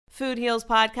Food Heals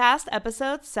Podcast,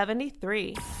 episode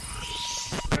 73.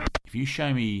 If you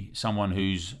show me someone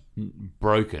who's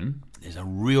broken, there's a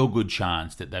real good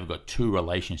chance that they've got two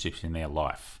relationships in their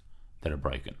life that are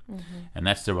broken. Mm-hmm. And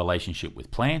that's the relationship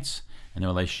with plants and the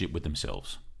relationship with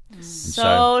themselves.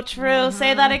 So true. Mm-hmm.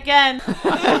 Say that again.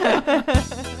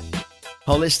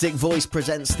 Holistic Voice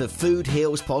presents the Food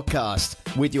Heals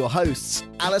Podcast with your hosts,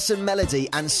 Alison Melody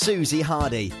and Susie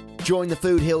Hardy. Join the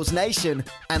Food Heals Nation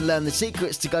and learn the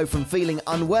secrets to go from feeling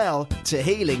unwell to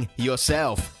healing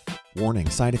yourself. Warning,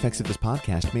 side effects of this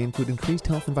podcast may include increased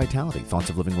health and vitality, thoughts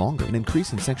of living longer, an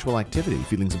increase in sexual activity,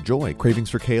 feelings of joy, cravings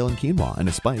for kale and quinoa, and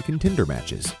a spike in Tinder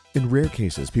matches. In rare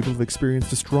cases, people have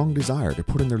experienced a strong desire to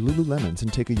put in their Lululemons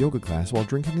and take a yoga class while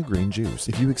drinking a green juice.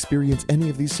 If you experience any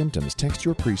of these symptoms, text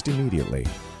your priest immediately.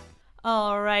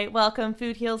 All right, welcome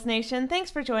Food Heals Nation.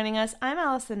 Thanks for joining us. I'm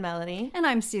Alison Melody. And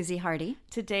I'm Susie Hardy.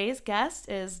 Today's guest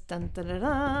is, dun dun dun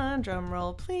dun, drum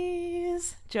roll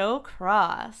please, Joe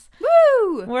Cross.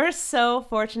 Woo! We're so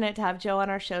fortunate to have Joe on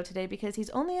our show today because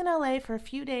he's only in LA for a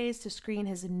few days to screen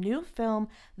his new film,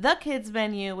 The Kids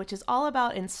Menu, which is all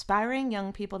about inspiring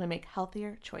young people to make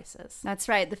healthier choices. That's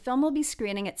right. The film will be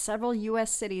screening at several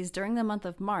U.S. cities during the month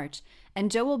of March,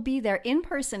 and Joe will be there in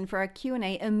person for a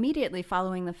Q&A immediately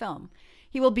following the film.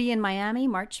 He will be in Miami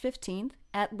March 15th,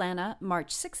 Atlanta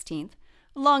March 16th,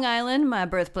 Long Island, my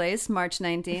birthplace, March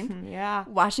 19th, Yeah.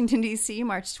 Washington, D.C.,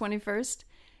 March 21st,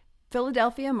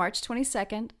 Philadelphia, March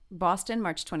 22nd, Boston,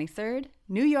 March 23rd,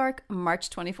 New York, March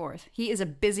 24th. He is a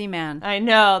busy man. I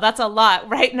know, that's a lot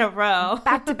right in a row.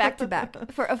 Back to back to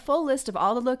back. For a full list of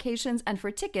all the locations and for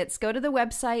tickets, go to the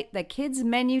website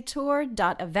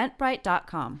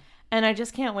thekidsmenutour.eventbrite.com. And I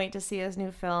just can't wait to see his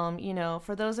new film. You know,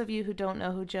 for those of you who don't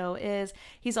know who Joe is,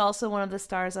 he's also one of the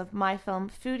stars of my film,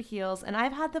 Food Heals, and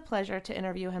I've had the pleasure to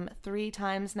interview him 3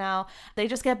 times now. They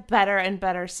just get better and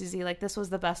better, Susie. Like, this was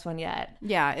the best one yet.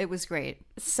 Yeah, it was great.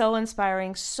 So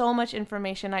inspiring, so much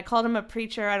information. I called him a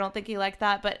preacher. I don't think he liked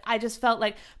that, but I just felt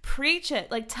like, preach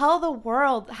it. Like, tell the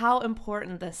world how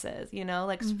important this is, you know?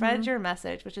 Like, spread your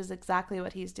message, which is exactly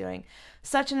what he's doing.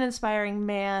 Such an inspiring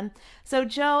man. So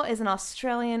Joe is an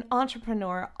Australian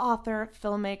entrepreneur, author,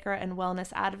 filmmaker, and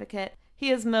wellness advocate.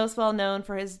 He is most well known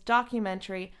for his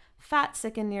documentary, Fat,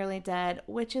 Sick, and Nearly Dead,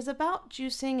 which is about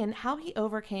juicing and how he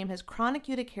overcame his chronic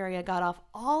urticaria, got off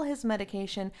all his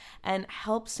medication, and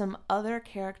helped some other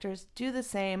characters do the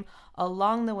same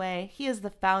along the way. He is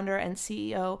the founder and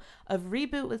CEO of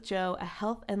Reboot with Joe, a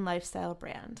health and lifestyle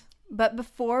brand. But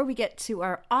before we get to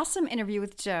our awesome interview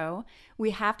with Joe,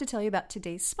 we have to tell you about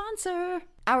today's sponsor.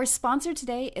 Our sponsor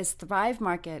today is Thrive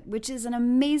Market, which is an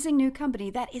amazing new company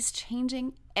that is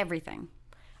changing everything.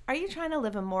 Are you trying to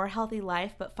live a more healthy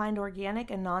life but find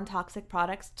organic and non-toxic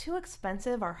products too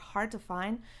expensive or hard to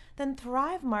find? Then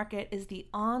Thrive Market is the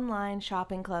online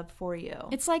shopping club for you.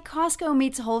 It's like Costco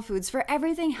meets Whole Foods for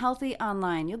everything healthy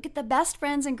online. You'll get the best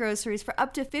brands and groceries for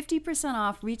up to 50%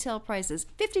 off retail prices.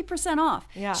 50% off.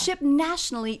 Yeah. Shipped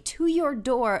nationally to your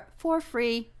door for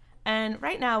free. And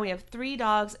right now we have 3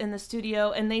 dogs in the studio,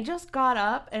 and they just got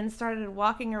up and started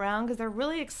walking around because they're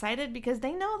really excited because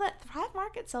they know that Thrive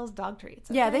Market sells dog treats.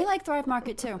 Okay? Yeah, they like Thrive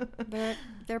Market too.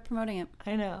 They're promoting it.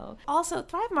 I know. Also,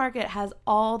 Thrive Market has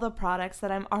all the products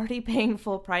that I'm already paying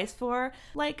full price for,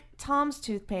 like Tom's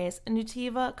toothpaste,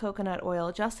 Nutiva coconut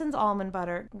oil, Justin's almond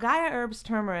butter, Gaia Herbs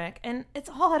turmeric, and it's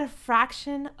all at a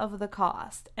fraction of the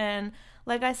cost. And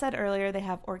like I said earlier, they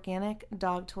have organic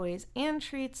dog toys and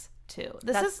treats too.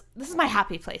 This is my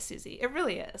happy place, Susie. It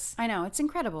really is. I know. It's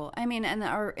incredible. I mean, and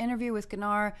our interview with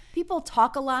Gunnar, people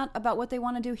talk a lot about what they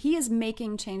want to do. He is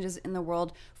making changes in the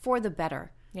world for the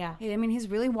better. Yeah. I mean, he's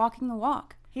really walking the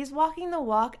walk. He's walking the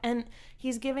walk, and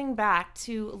he's giving back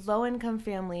to low-income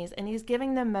families, and he's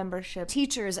giving them membership.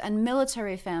 Teachers and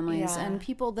military families Yeah. and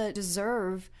people that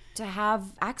deserve to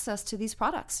have access to these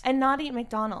products. And not eat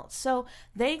McDonald's. So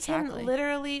they Exactly. can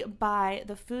literally buy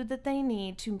the food that they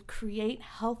need to create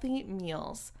healthy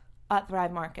meals at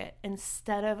Thrive Market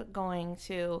instead of going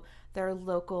to their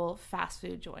local fast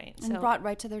food joint. And brought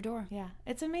right to their door. Yeah,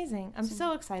 it's amazing. I'm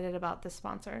so excited about this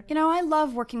sponsor. You know, I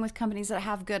love working with companies that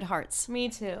have good hearts. Me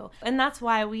too. And that's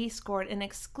why we scored an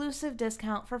exclusive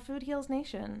discount for Food Heals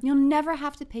Nation. You'll never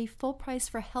have to pay full price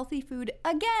for healthy food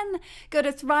again. Go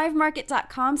to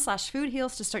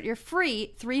thrivemarket.com/foodheals to start your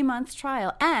free 3-month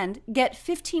trial and get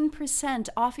 15%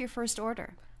 off your first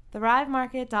order.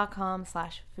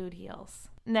 thrivemarket.com/foodheals.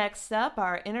 Next up,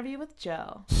 our interview with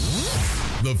Joe.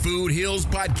 The Food Heals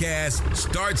Podcast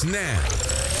starts now.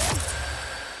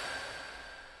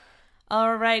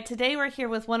 All right, today we're here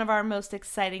with one of our most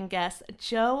exciting guests,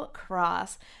 Joe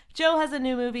Cross. Joe has a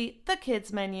new movie, The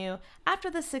Kids Menu, after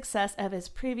the success of his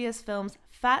previous films,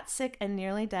 Fat, Sick, and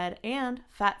Nearly Dead and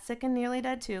Fat, Sick, and Nearly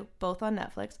Dead 2, both on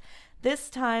Netflix. This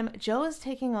time, Joe is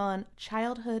taking on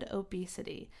childhood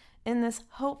obesity. In this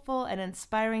hopeful and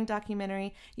inspiring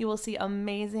documentary, you will see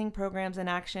amazing programs in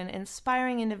action,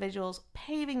 inspiring individuals,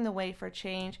 paving the way for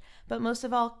change, but most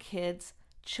of all, kids,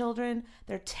 children,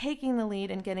 they're taking the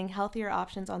lead and getting healthier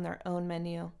options on their own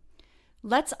menu.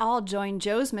 Let's all join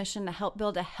Joe's mission to help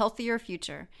build a healthier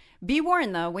future. Be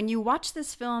warned, though, when you watch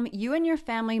this film, you and your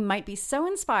family might be so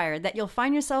inspired that you'll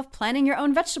find yourself planting your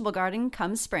own vegetable garden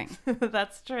come spring.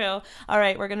 That's true. All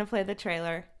right, we're going to play the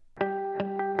trailer.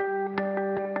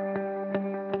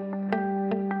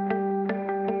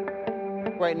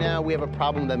 Right now, we have a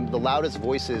problem. The loudest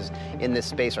voices in this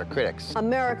space are critics.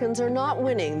 Americans are not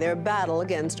winning their battle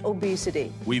against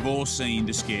obesity. We've all seen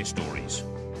the scare stories.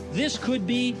 This could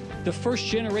be the first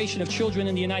generation of children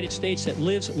in the United States that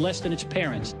lives less than its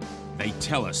parents. They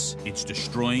tell us it's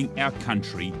destroying our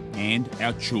country and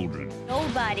our children.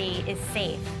 Nobody is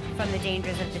safe from the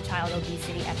dangers of the child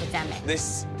obesity epidemic.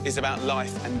 This is about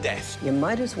life and death. You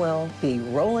might as well be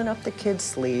rolling up the kid's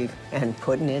sleeve and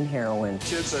putting in heroin.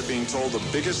 Kids are being told the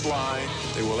biggest lie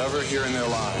they will ever hear in their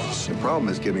lives. The problem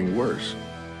is getting worse.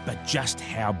 But just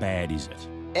how bad is it?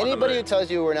 Anybody who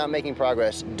tells you we're not making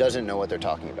progress doesn't know what they're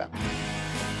talking about.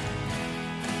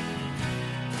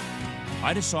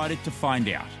 I decided to find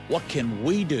out, what can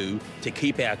we do to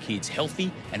keep our kids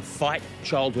healthy and fight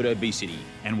childhood obesity?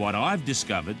 And what I've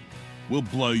discovered will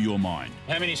blow your mind.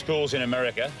 How many schools in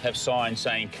America have signs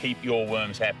saying, keep your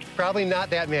worms happy? Probably not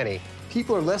that many.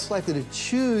 People are less likely to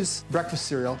choose breakfast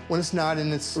cereal when it's not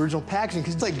in its original packaging,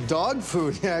 because it's like dog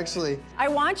food, actually. I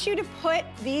want you to put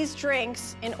these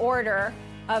drinks in order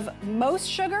of most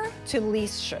sugar to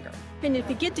least sugar. And if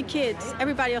you get the kids,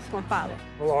 everybody else will follow.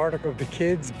 An article of the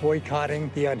kids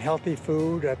boycotting the unhealthy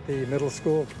food at the middle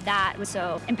school. That was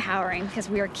so empowering because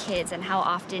we were kids, and how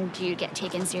often do you get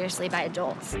taken seriously by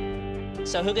adults?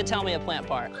 So who could tell me a plant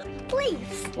part?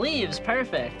 Leaves. Leaves,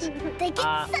 perfect. They get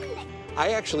sunlight.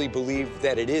 I actually believe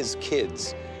that it is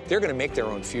kids. They're going to make their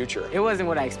own future. It wasn't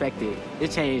what I expected.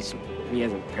 It changed me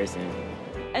as a person.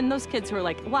 And those kids who are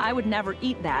like, well, I would never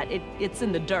eat that. It's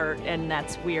in the dirt, and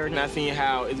that's weird. And I seen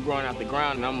how it's growing out the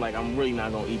ground, and I'm like, I'm really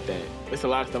not going to eat that. It's a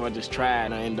lot of stuff I just tried,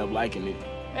 and I end up liking it.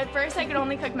 At first, I could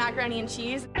only cook macaroni and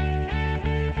cheese.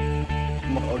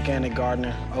 I'm an organic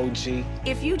gardener, OG.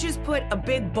 If you just put a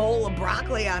big bowl of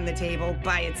broccoli on the table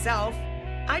by itself,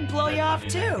 I'd blow you off,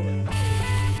 too.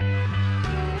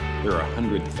 There are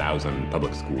 100,000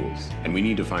 public schools, and we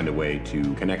need to find a way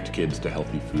to connect kids to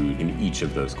healthy food in each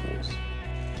of those schools.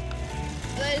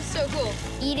 That is so cool.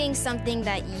 Eating something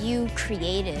that you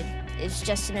created is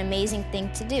just an amazing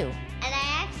thing to do. And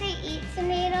I actually eat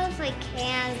tomatoes like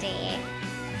candy.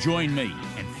 Join me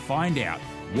and find out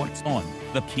what's on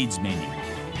the kids' menu.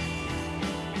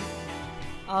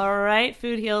 All right,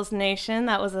 Food Heals Nation,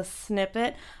 that was a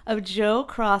snippet of Joe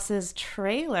Cross's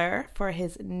trailer for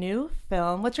his new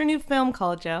film. What's your new film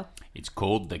called, Joe? It's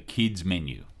called The Kids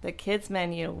Menu. The Kids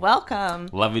Menu. Welcome.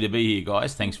 Lovely to be here,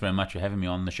 guys. Thanks very much for having me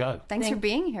on the show. Thanks for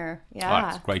being here.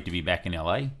 Yeah. It's great to be back in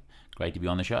LA. Great to be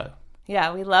on the show.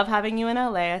 Yeah, we love having you in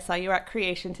LA. I saw you at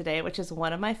Creation today, which is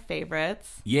one of my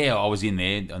favorites. Yeah, I was in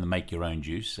there on the Make Your Own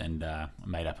Juice and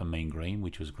made up a mean green,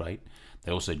 which was great.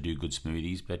 They also do good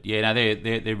smoothies, but yeah, no,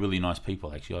 they're really nice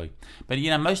people actually. But you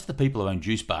know, most of the people who own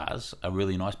juice bars are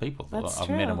really nice people. I've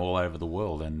met them all over the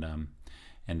world, and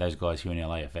those guys here in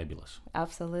LA are fabulous.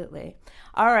 Absolutely.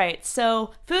 All right,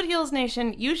 so Food Heals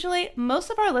Nation, usually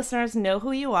most of our listeners know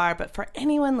who you are, but for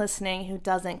anyone listening who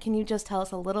doesn't, can you just tell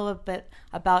us a little bit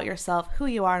about yourself, who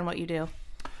you are and what you do?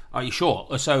 Are you sure?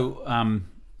 So,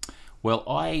 well,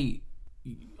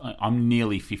 I'm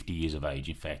nearly 50 years of age.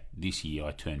 In fact, this year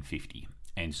I turned 50.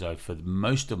 And so for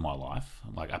most of my life,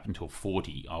 like up until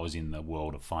 40, I was in the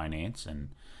world of finance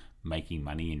and making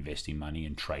money, investing money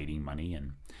and trading money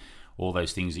and all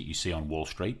those things that you see on Wall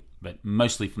Street, but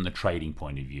mostly from the trading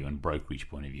point of view and brokerage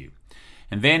point of view.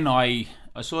 And then I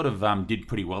sort of did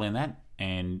pretty well in that,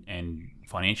 and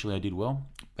financially I did well,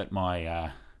 but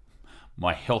my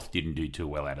health didn't do too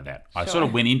well out of that. Sure. I sort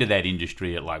of went into that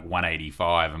industry at like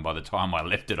 185, and by the time I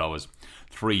left it, I was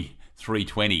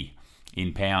 320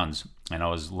 in pounds, and I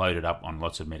was loaded up on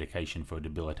lots of medication for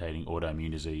debilitating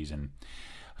autoimmune disease and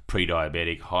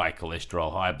pre-diabetic, high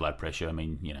cholesterol, high blood pressure. I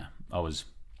mean, you know, I was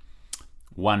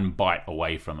one bite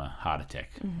away from a heart attack,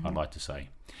 I'd like to say.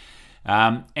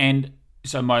 And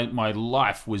so my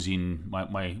life was in,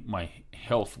 my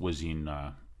health was in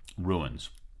ruins.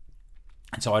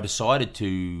 And so I decided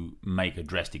to make a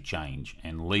drastic change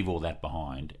and leave all that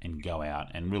behind and go out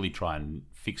and really try and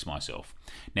fix myself.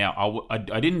 Now, I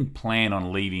didn't plan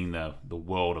on leaving the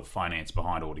world of finance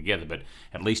behind altogether, but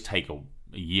at least take a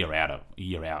year out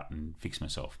and fix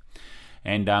myself.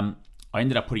 And I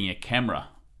ended up putting a camera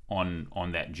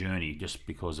on that journey just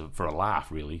because for a laugh,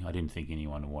 really. I didn't think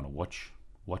anyone would want to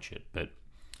watch it, but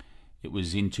it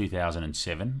was in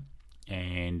 2007,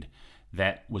 and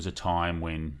that was a time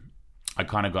when I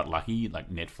kind of got lucky. Like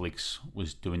Netflix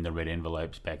was doing the red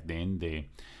envelopes back then.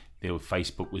 Their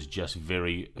Facebook was just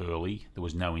very early. There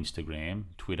was no Instagram.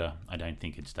 Twitter, I don't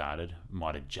think it started.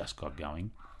 Might have just got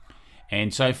going.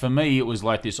 And so for me, it was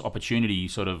like this opportunity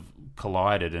sort of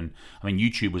collided. And I mean,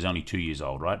 YouTube was only 2 years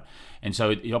old, right? And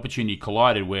so the opportunity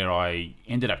collided where I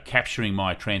ended up capturing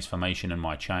my transformation and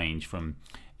my change from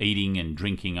eating and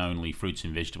drinking only fruits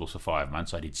and vegetables for 5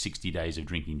 months. I did 60 days of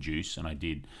drinking juice, and I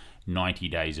did 90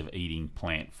 days of eating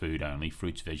plant food only,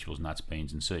 fruits, vegetables, nuts,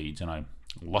 beans, and seeds. And I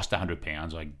lost 100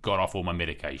 pounds. I got off all my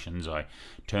medications. I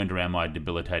turned around my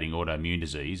debilitating autoimmune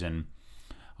disease, and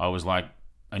I was like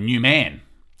a new man.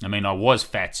 I mean, I was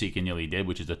fat, sick, and nearly dead,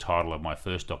 which is the title of my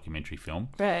first documentary film.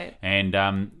 Right. And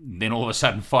then all of a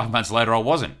sudden, 5 months later, I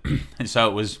wasn't. And so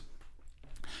it was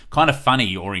kind of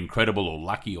funny or incredible or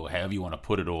lucky or however you want to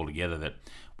put it all together that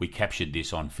we captured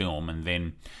this on film. And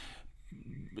then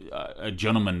a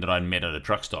gentleman that I'd met at a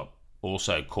truck stop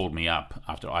also called me up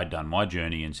after I'd done my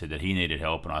journey and said that he needed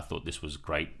help, and I thought this was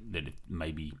great, that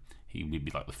maybe he would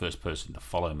be like the first person to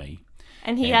follow me.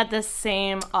 And he had the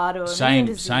same autoimmune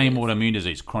disease. Same autoimmune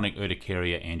disease, chronic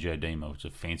urticaria angioedema, which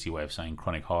is a fancy way of saying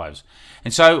chronic hives.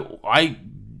 And so I,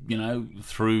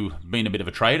 through being a bit of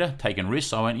a trader, taking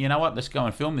risks, I went, you know what, let's go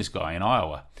and film this guy in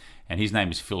Iowa. And his name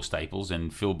is Phil Staples,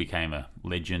 and Phil became a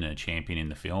legend and a champion in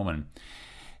the film.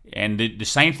 And the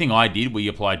same thing I did, we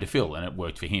applied to Phil, and it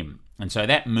worked for him. And so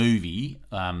that movie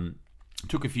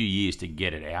took a few years to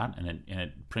get it out, and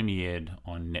it premiered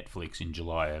on Netflix in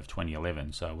July of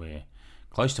 2011. So we're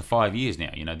close to 5 years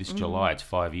now. This July, it's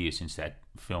 5 years since that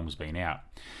film's been out.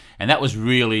 And that was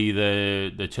really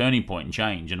the turning point and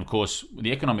change. And of course,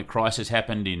 the economic crisis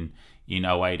happened in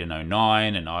 08 and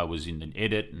 09, and I was in the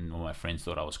edit, and all my friends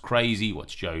thought I was crazy.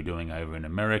 What's Joe doing over in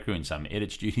America in some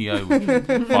edit studio with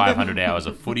 500 hours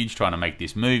of footage trying to make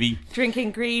this movie?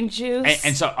 Drinking green juice.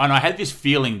 And I had this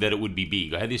feeling that it would be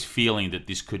big. I had this feeling that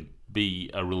this could be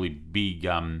a really big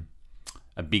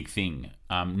thing.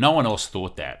 No one else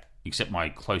thought that, except my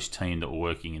close team that were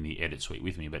working in the edit suite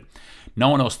with me. But no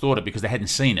one else thought it because they hadn't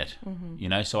seen it,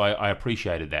 so I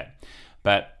appreciated that.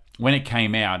 But when it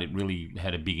came out, it really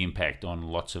had a big impact on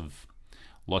lots of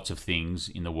things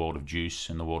in the world of juice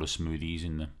and the world of smoothies,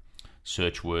 in the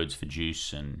search words for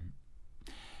juice and,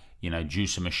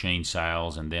 juicer machine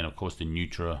sales. And then, of course, the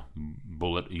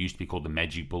NutriBullet. It used to be called the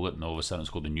Magic Bullet, and all of a sudden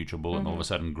it's called the NutriBullet, and all of a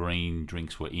sudden green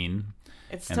drinks were in.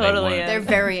 It's totally in. They're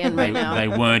very in right now. They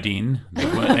weren't in.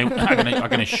 I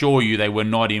can assure you they were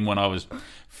not in when I was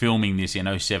filming this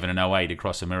in 07 and 08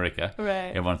 across America. Right.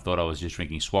 Everyone thought I was just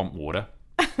drinking swamp water.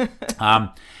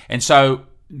 And so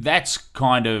that's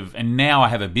kind of... And now I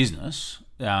have a business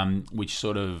which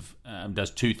sort of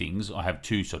does two things. I have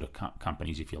two sort of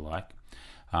companies, if you like.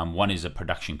 One is a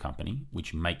production company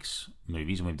which makes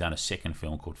movies, and we've done a second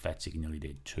film called Fat, Sick and Nearly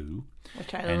Dead 2.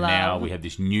 Which I love. And now we have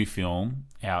this new film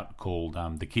out called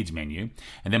The Kids Menu.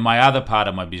 And then my other part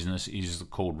of my business is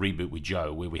called Reboot with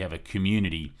Joe, where we have a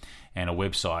community and a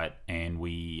website, and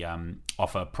we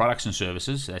offer products and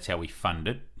services. That's how we fund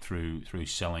it, through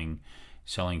selling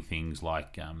things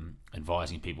like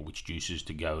advising people which juices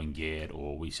to go and get,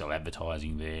 or we sell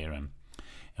advertising there. And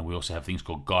we also have things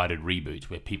called guided reboots,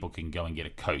 where people can go and get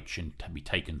a coach and be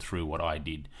taken through what I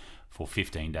did for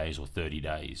 15 days or 30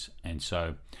 days. And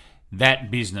so that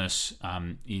business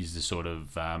is the sort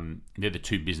of... they're the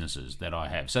two businesses that I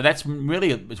have. So that's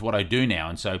really it's what I do now.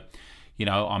 And so,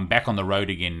 I'm back on the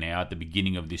road again now at the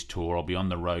beginning of this tour. I'll be on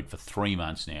the road for 3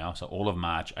 months now. So all of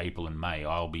March, April, and May,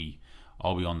 I'll be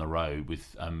on the road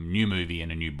with a new movie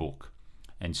and a new book.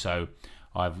 And so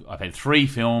I've had 3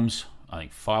 films, I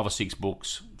think 5 or 6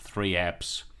 books, 3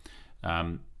 apps,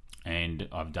 and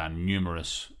I've done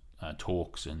numerous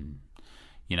talks. And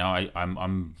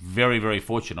I'm very, very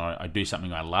fortunate. I do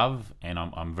something I love, and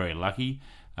I'm very lucky.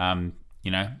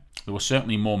 There was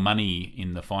certainly more money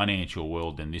in the financial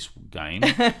world than this game.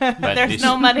 But there's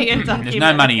no money in documentary. There's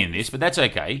no money in this, but that's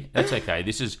okay. That's okay.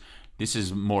 This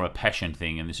is more a passion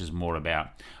thing, and this is more about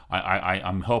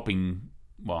I'm helping.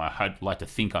 Well, I'd like to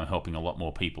think I'm helping a lot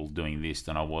more people doing this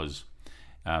than I was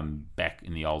back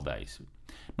in the old days.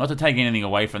 not to take anything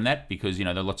away from that, because there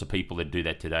are lots of people that do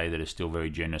that today that are still very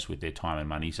generous with their time and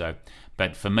money. So,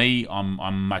 but for me,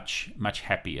 I'm much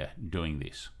happier doing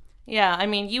this. Yeah, I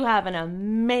mean, you have an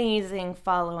amazing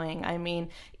following. I mean,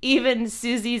 even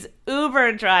Susie's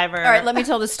Uber driver. All right, let me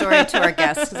tell the story to our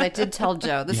guests, because I did tell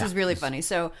Joe. This is really funny.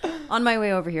 So on my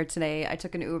way over here today, I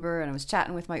took an Uber and I was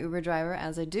chatting with my Uber driver,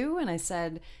 as I do, and I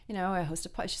said, I host a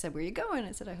podcast. She said, where are you going?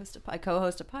 I said, I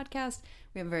co-host a podcast.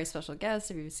 We have a very special guest.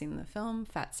 Have you ever seen the film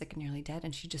Fat, Sick, and Nearly Dead?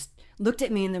 And she just looked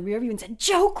at me in the rear view and said,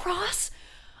 Joe Cross?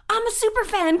 I'm a super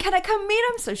fan. Can I come meet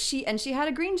him? So she had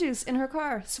a green juice in her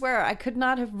car. Swear, I could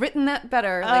not have written that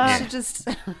better. She just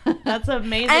that's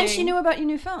amazing. And she knew about your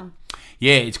new film.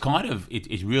 Yeah, it's kind of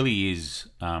it really is.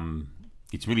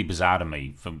 It's really bizarre to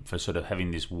me for sort of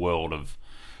having this world of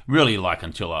really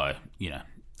until I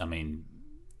mean,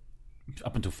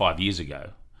 up until 5 years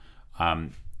ago,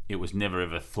 it was never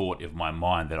ever thought of my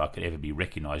mind that I could ever be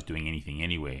recognised doing anything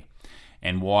anywhere.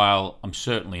 And while I'm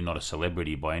certainly not a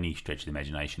celebrity by any stretch of the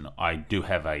imagination, I do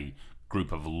have a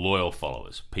group of loyal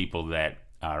followers, people that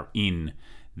are in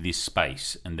this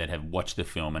space and that have watched the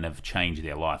film and have changed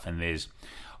their life. And there's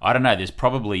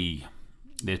probably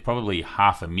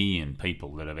 500,000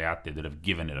 people that are out there that have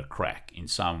given it a crack in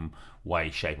some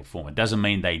way, shape, or form. It doesn't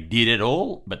mean they did it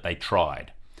all, but they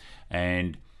tried.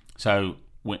 And so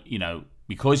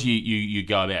because you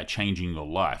go about changing your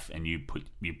life and you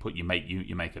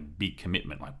make a big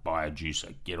commitment, like buy a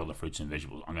juicer, get all the fruits and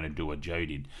vegetables, I'm going to do what Joe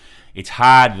did. It's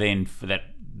hard then for that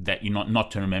you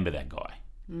not to remember that guy.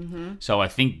 Mm-hmm. So I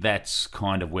think that's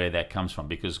kind of where that comes from,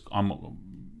 because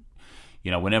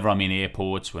whenever I'm in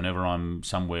airports, whenever I'm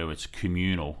somewhere it's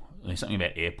communal. There's something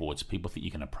about airports. People think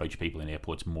you can approach people in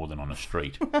airports more than on a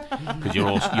street, because you're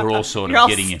all sort of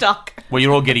getting stuck.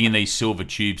 You're all getting in these silver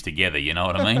tubes together. You know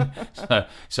what I mean?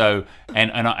 So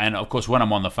and of course, when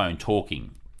I'm on the phone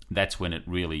talking, that's when it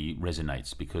really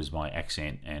resonates, because my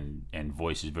accent and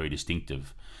voice is very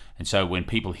distinctive. And so when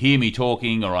people hear me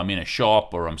talking, or I'm in a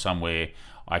shop, or I'm somewhere,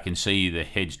 I can see the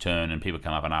heads turn and people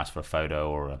come up and ask for a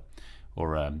photo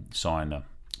or a sign.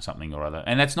 Something or other,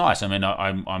 and that's nice. I mean,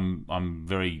 I'm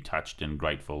very touched and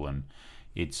grateful, and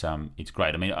it's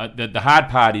great. I mean, the hard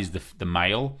part is the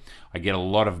mail. I get a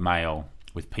lot of mail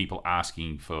with people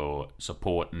asking for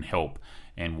support and help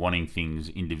and wanting things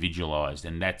individualized,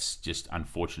 and that's just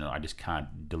unfortunate. I just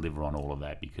can't deliver on all of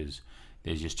that because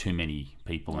there's just too many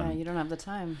people. Yeah, and you don't have the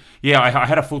time. Yeah, I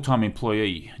had a full-time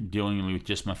employee dealing with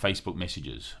just my Facebook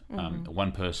messages.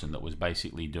 One person that was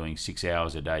basically doing 6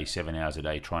 hours a day, 7 hours a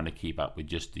day, trying to keep up with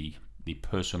just the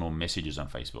personal messages on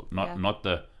Facebook, not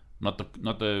the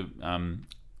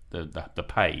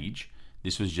page.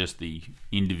 This was just the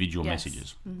individual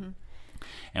messages. Mm-hmm.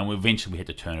 And eventually we had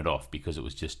to turn it off because it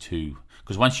was just too...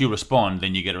 Because once you respond,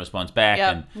 then you get a response back.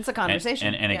 Yep. And it's a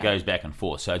conversation. And it goes back and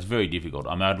forth. So it's very difficult.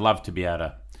 I mean, I'd love to be able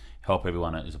to help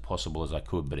everyone as possible as I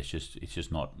could, but it's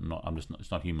just not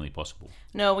it's not humanly possible.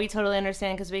 No, we totally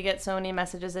understand, because we get so many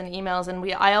messages and emails,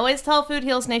 and I always tell Food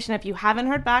Heals Nation, if you haven't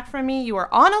heard back from me, you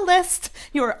are on a list,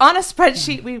 you are on a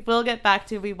spreadsheet, we will get back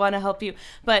to. We want to help you,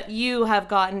 but you have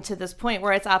gotten to this point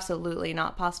where it's absolutely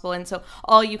not possible, and so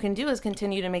all you can do is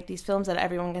continue to make these films that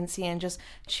everyone can see and just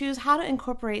choose how to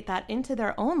incorporate that into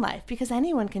their own life, because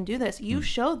anyone can do this. You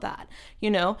showed that,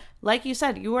 like you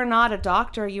said, you are not a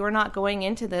doctor, you are not going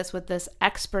into this with this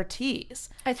expertise.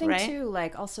 I think right? too,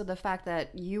 also the fact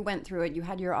that you went through it, you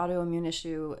had your autoimmune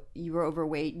issue, you were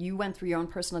overweight, you went through your own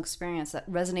personal experience that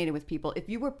resonated with people. If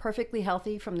you were perfectly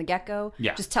healthy from the get-go,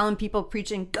 just telling people,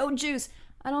 preaching, go juice,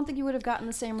 I don't think you would have gotten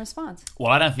the same response.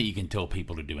 Well, I don't think you can tell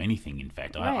people to do anything, in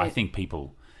fact. Right. I think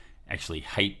people actually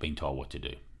hate being told what to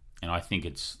do. And I think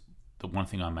it's the one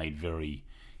thing I made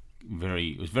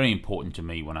it was very important to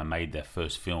me when I made that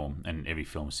first film, and every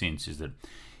film since, is that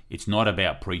it's not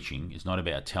about preaching, it's not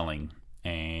about telling,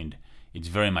 and it's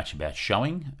very much about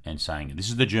showing and saying, this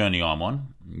is the journey I'm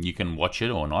on. You can watch it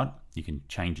or not. You can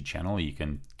change the channel, you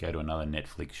can go to another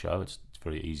Netflix show. It's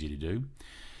very easy to do.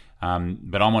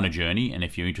 But I'm on a journey, and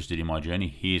if you're interested in my journey,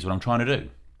 here's what I'm trying to do.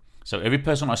 So every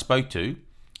person I spoke to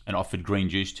and offered green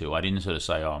juice to, I didn't sort of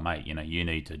say, oh, mate, you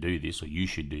need to do this, or you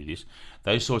should do this.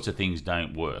 Those sorts of things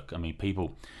don't work. I mean,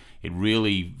 people, it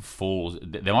really falls...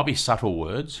 There might be subtle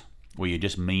words where you're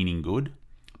just meaning good,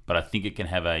 but I think it can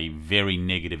have a very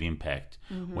negative impact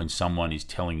when someone is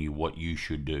telling you what you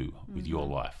should do with your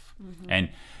life. And,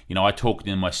 I talked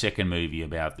in my second movie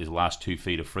about the last 2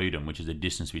 feet of freedom, which is the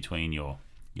distance between your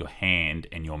hand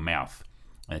and your mouth.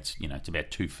 And it's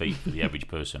about 2 feet for the average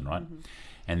person, right?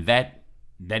 And that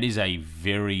is a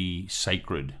very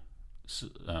sacred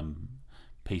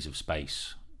piece of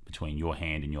space between your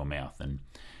hand and your mouth. And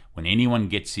when anyone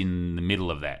gets in the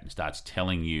middle of that and starts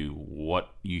telling you what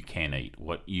you can eat,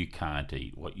 what you can't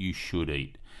eat, what you should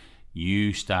eat,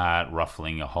 you start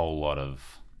ruffling a whole lot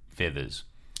of feathers.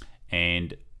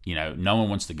 And, no one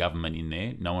wants the government in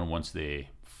there. No one wants their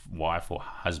wife or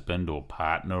husband or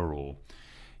partner or,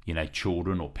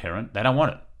 children or parent. They don't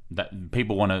want it. That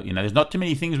people want to, there's not too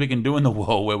many things we can do in the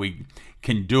world where we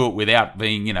can do it without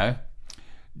being,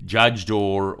 judged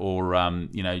or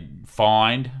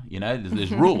fined.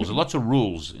 There's rules. There's lots of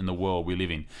rules in the world we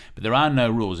live in, but there are no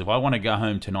rules. If I want to go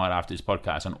home tonight after this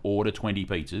podcast and order 20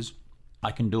 pizzas,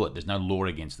 I can do it. There's no law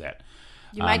against that.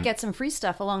 You might get some free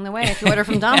stuff along the way if you order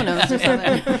from Domino's or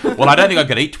something. Well, I don't think I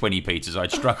could eat 20 pizzas. I'd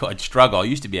struggle. I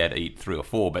used to be able to eat 3 or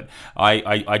 4, but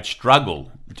I'd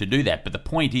struggle to do that. But the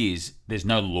point is, there's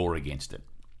no law against it.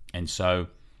 And so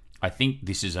I think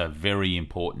this is a very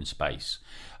important space.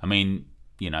 I mean,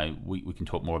 we can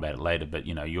talk more about it later, but,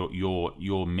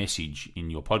 your message in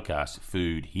your podcast,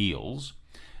 Food Heals,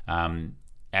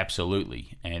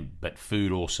 absolutely. But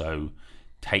food also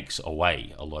takes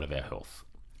away a lot of our health.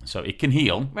 So it can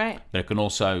heal, right? But it can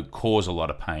also cause a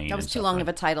lot of pain. That was too long of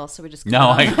a title, so we just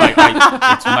no. It's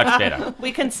much better.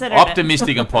 We consider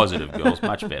optimistic and positive, girls,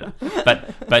 much better.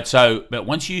 But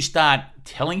once you start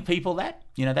telling people that,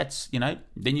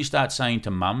 then you start saying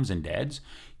to mums and dads,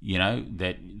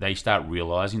 that they start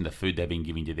realizing the food they've been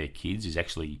giving to their kids is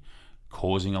actually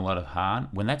causing a lot of harm.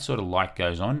 When that sort of light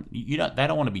goes on, they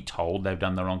don't want to be told they've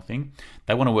done the wrong thing.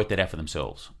 They want to work that out for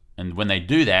themselves. And when they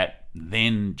do that,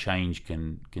 then change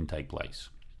can take place.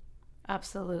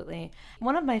 Absolutely.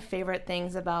 One of my favorite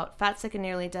things about Fat, Sick, and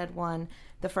Nearly Dead 1,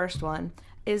 the first one,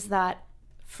 is that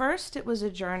first it was a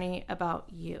journey about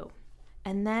you.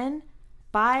 And then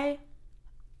by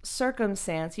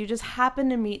circumstance, you just happened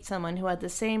to meet someone who had the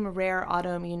same rare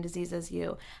autoimmune disease as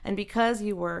you. And because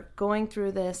you were going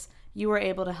through this, you were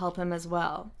able to help him as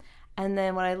well. And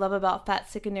then what I love about Fat,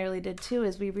 Sick, and Nearly Dead 2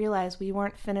 is we realized we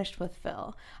weren't finished with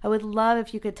Phil. I would love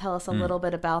if you could tell us a little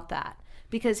bit about that.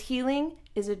 Because healing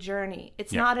is a journey.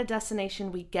 It's not a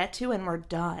destination we get to and we're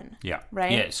done. Yeah.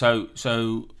 Right? Yeah.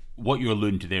 So what you're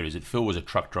alluding to there is that Phil was a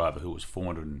truck driver who was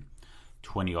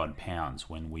 420-odd pounds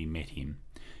when we met him,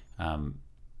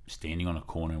 standing on a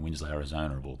corner in Winslow,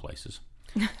 Arizona, of all places,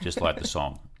 just like the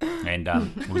song. And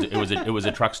it was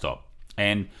a truck stop.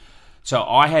 And so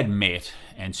I had met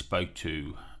and spoke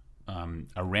to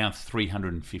around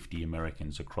 350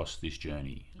 Americans across this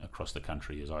journey, across the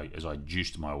country, as I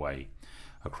juiced my way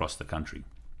across the country.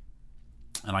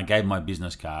 And I gave my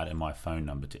business card and my phone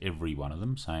number to every one of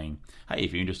them, saying, hey,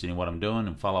 if you're interested in what I'm doing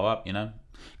and follow up,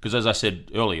 Because as I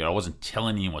said earlier, I wasn't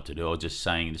telling you what to do. I was just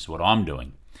saying this is what I'm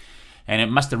doing. And it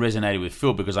must have resonated with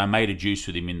Phil because I made a juice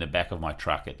with him in the back of my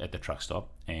truck at the truck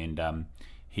stop. And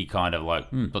he kind of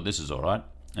thought this is all right.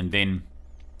 And then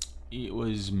it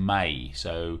was May,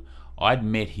 so I'd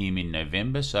met him in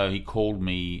November, so he called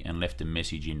me and left a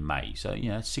message in May. So,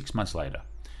 6 months later,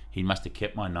 he must have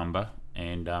kept my number,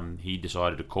 and he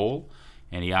decided to call,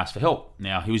 and he asked for help.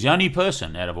 Now, he was the only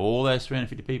person out of all those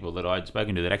 350 people that I'd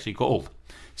spoken to that actually called.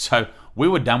 So we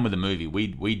were done with the movie.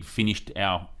 We'd finished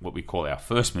what we call our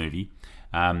first movie,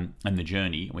 and the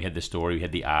journey. We had the story, we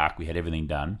had the arc, we had everything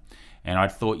done. And I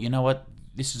thought, you know what?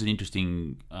 This is an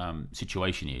interesting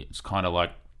situation here. It's kind of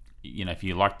like, if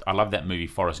you like, I love that movie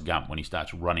Forrest Gump when he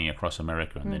starts running across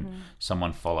America and then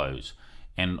someone follows.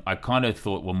 And I kind of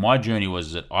thought, well, my journey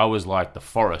was that I was like the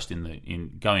forest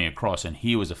in going across, and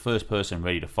he was the first person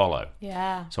ready to follow.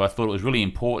 Yeah. So I thought it was really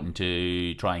important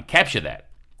to try and capture that.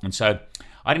 And so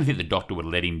I didn't think the doctor would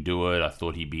let him do it. I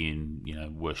thought he'd be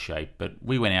in worse shape. But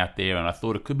we went out there, and I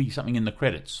thought it could be something in the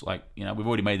credits. Like, we've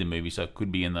already made the movie, so it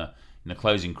could be in the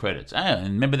closing credits.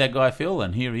 And remember that guy Phil?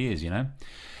 And here he is,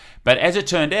 But as it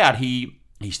turned out, he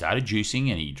started juicing,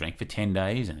 and he drank for 10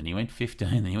 days, and then he went 15,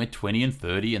 and then he went 20 and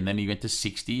 30, and then he went to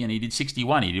 60, and he did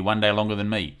 61. He did 1 day longer than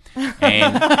me.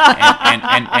 And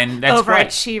that's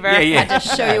overachiever. Great. Yeah. Had to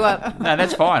show you up. No,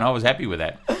 that's fine. I was happy with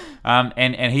that.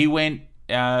 And he went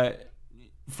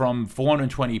from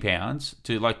 420 pounds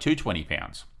to like 220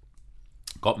 pounds.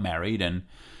 Got married,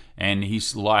 and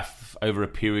his life over a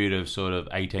period of sort of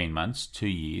 18 months, 2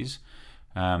 years,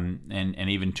 and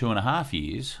even 2.5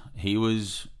 years, he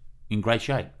was in great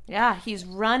shape. Yeah, he's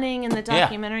running in the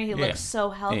documentary. He looks so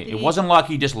healthy. It wasn't like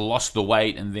he just lost the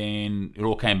weight and then it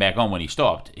all came back on when he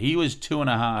stopped. He was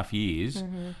 2.5 years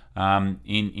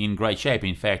in great shape.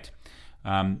 In fact,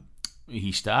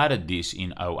 he started this in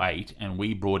 2008, and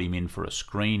we brought him in for a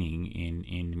screening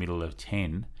in the middle of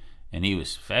 10, and he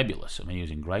was fabulous. I mean, he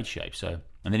was in great shape. So,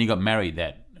 and then he got married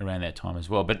around that time as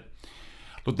well. But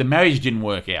look, the marriage didn't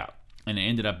work out, and it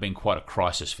ended up being quite a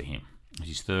crisis for him. It was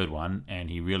his third one, and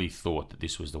he really thought that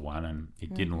this was the one, and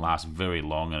it didn't last very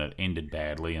long, and it ended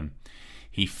badly, and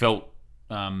he felt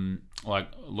like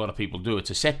a lot of people do. It's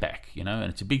a setback, and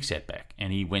it's a big setback,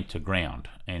 and he went to ground,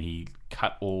 and he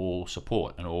cut all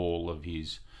support and all of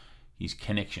his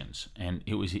connections, and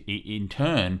it was, in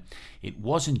turn, it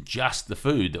wasn't just the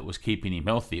food that was keeping him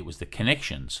healthy, it was the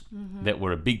connections that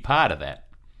were a big part of that.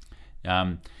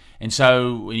 And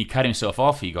so when he cut himself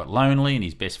off, he got lonely, and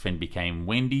his best friend became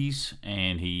Wendy's,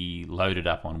 and he loaded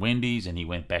up on Wendy's, and he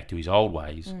went back to his old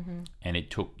ways. And it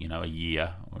took, a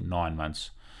year or 9 months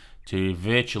to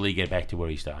virtually get back to where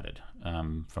he started,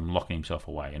 from locking himself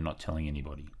away and not telling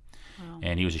anybody. Wow.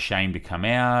 And he was ashamed to come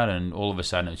out, and all of a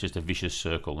sudden it's just a vicious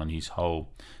circle, and his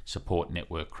whole support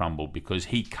network crumbled because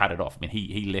he cut it off. I mean,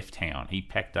 he left town. He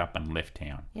packed up and left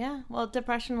town. Yeah, well,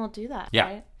 depression will do that, yeah.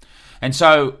 Right? And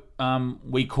so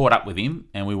we caught up with him,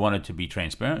 and we wanted to be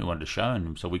transparent. We wanted to show,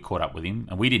 and so we caught up with him.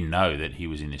 And we didn't know that he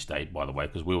was in this state, by the way,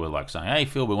 because we were like saying, "Hey,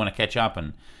 Phil, we want to catch up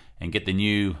and get the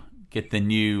new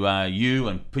you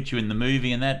and put you in the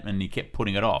movie and that." And he kept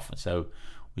putting it off. And so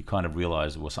we kind of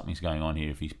realised, well, something's going on here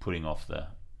if he's putting off the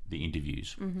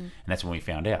interviews. And that's when we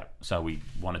found out. So we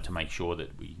wanted to make sure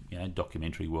that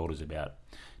documentary world is about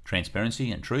transparency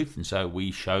and truth, and so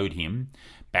we showed him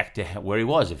back to where he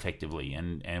was effectively,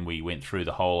 and we went through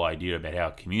the whole idea about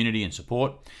our community and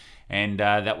support, and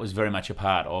that was very much a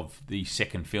part of the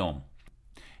second film.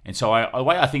 And so the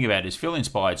way I think about it is Phil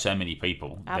inspired so many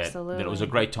people that it was a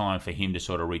great time for him to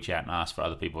sort of reach out and ask for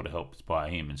other people to help inspire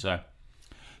him. And so,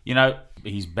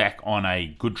 he's back on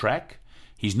a good track.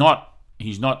 He's not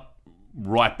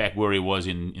right back where he was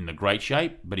in the great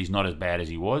shape, but he's not as bad as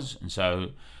he was. And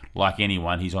so, like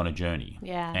anyone, he's on a journey.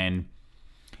 Yeah. And,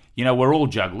 we're all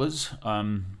jugglers.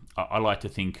 I like to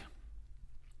think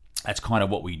that's kind of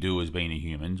what we do as being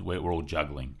humans. We're all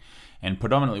juggling. And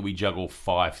predominantly we juggle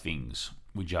 5 things.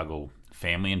 We juggle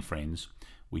family and friends.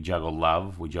 We juggle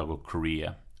love. We juggle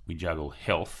career. We juggle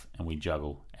health. And we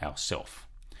juggle ourself.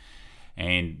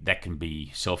 And that can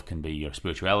be your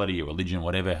spirituality, your religion,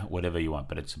 whatever you want,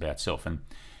 but it's about self.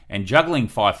 And juggling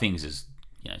 5 things is,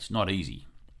 it's not easy.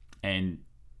 And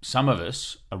some of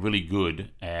us are really good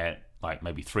at like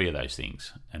maybe 3 of those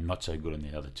things and not so good on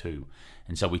the other 2.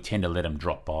 And so we tend to let them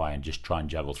drop by and just try and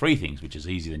juggle 3 things, which is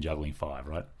easier than juggling 5,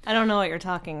 right? I don't know what you're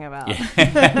talking about.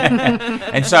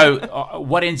 Yeah. And so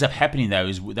what ends up happening, though,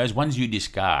 is those ones you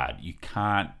discard, you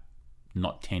can't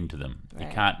not tend to them. Right.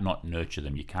 You can't not nurture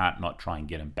them. You can't not try and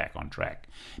get them back on track.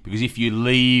 Because if you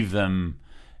leave them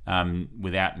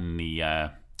without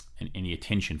any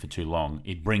attention for too long,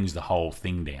 it brings the whole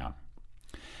thing down.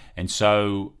 And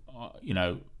so,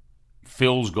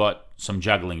 Phil's got some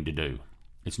juggling to do.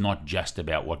 It's not just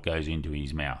about what goes into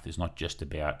his mouth. It's not just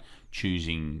about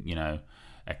choosing,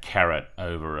 a carrot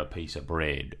over a piece of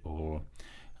bread or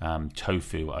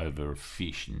tofu over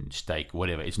fish and steak,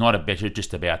 whatever. It's not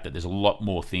just about that. There's a lot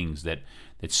more things that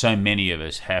so many of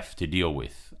us have to deal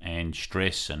with, and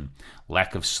stress and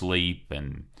lack of sleep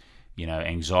and,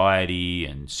 anxiety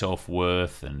and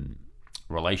self-worth and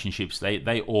relationships.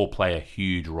 They all play a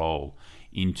huge role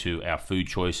into our food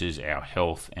choices, our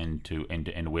health, and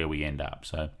where we end up.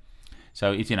 So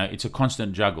it's it's a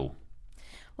constant juggle.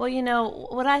 Well,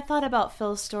 what I thought about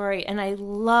Phil's story, and I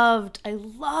loved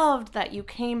that you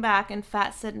came back and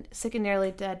Fat, Sick, and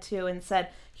Nearly Dead too, and said,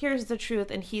 here's the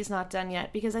truth, and he's not done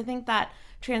yet. Because I think that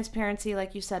transparency,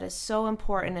 like you said, is so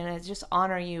important, and I just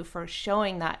honor you for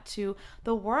showing that to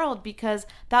the world, because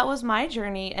that was my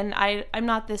journey. And I'm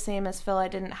not the same as Phil. I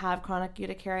didn't have chronic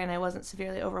urticaria, and I wasn't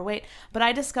severely overweight, but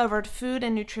I discovered food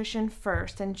and nutrition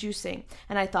first, and juicing,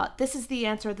 and I thought, this is the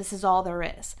answer, this is all there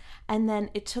is. And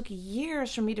then it took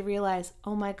years for me to realize,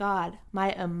 oh my God,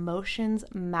 my emotions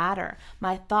matter.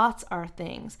 My thoughts are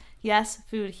things. Yes,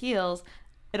 food heals,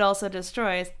 it also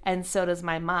destroys, and so does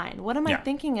my mind. What am I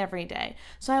thinking every day?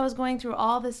 So I was going through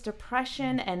all this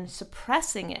depression and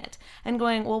suppressing it and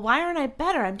going, well, why aren't I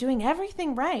better? I'm doing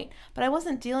everything right. But I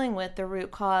wasn't dealing with the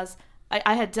root cause.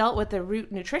 I had dealt with the root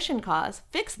nutrition cause,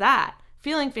 fixed that,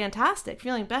 feeling fantastic,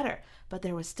 feeling better. But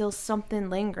there was still something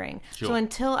lingering. Sure. So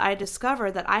until I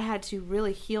discovered that I had to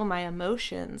really heal my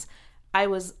emotions, I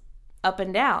was up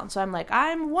and down. So I'm like,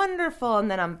 I'm wonderful,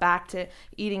 and then I'm back to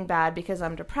eating bad because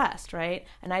I'm depressed, right?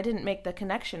 And I didn't make the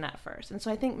connection at first. And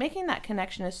so I think making that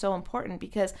connection is so important,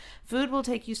 because food will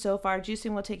take you so far,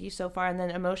 juicing will take you so far, and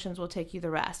then emotions will take you the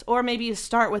rest. Or maybe you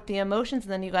start with the emotions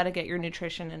and then you got to get your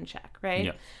nutrition in check, right?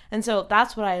 Yeah. And so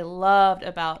that's what I loved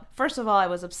about, first of all, I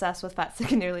was obsessed with Fat, Sick,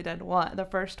 and Nearly Dead 1, the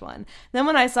first one. Then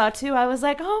when I saw 2, I was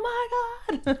like, oh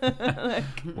my God.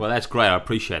 Well, that's great. I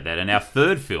appreciate that. And our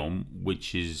third film,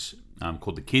 which is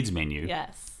called The Kids Menu.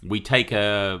 Yes. we take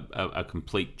a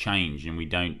complete change, and we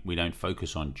don't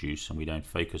focus on juice, and we don't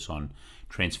focus on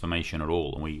transformation at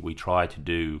all, and we try to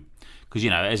do, because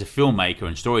as a filmmaker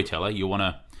and storyteller, you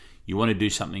want to do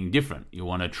something different. You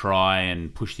want to try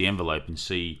and push the envelope and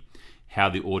see how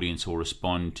the audience will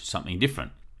respond to something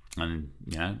different, and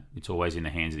it's always in the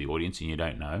hands of the audience, and you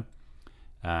don't know.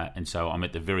 And so I'm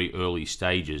at the very early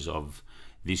stages of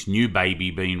this new baby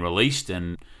being released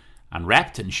and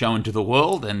unwrapped and shown to the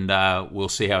world, and we'll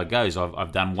see how it goes.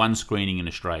 I've done one screening in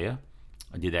Australia.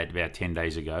 I did that about 10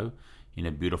 days ago in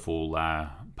a beautiful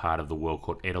part of the world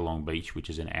called Ettalong Beach, which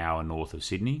is an hour north of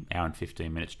Sydney, hour and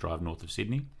 15 minutes drive north of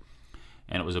Sydney.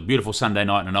 And it was a beautiful Sunday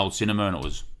night in an old cinema, and it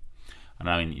was, I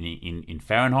know in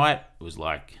Fahrenheit, it was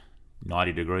like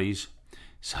 90 degrees.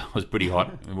 So it was pretty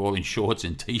hot. We were all in shorts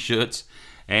and T-shirts.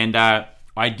 And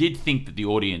I did think that the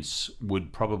audience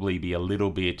would probably be a little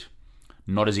bit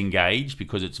not as engaged,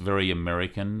 because it's very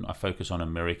American. I focus on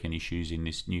American issues in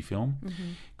this new film,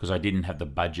 because I didn't have the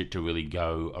budget to really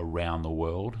go around the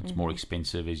world. It's more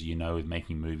expensive, as you know, with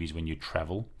making movies when you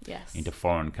travel into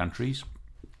foreign countries.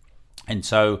 And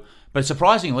so, but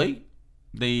surprisingly,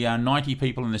 the 90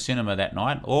 people in the cinema that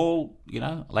night, all,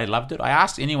 they loved it. I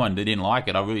asked anyone that didn't like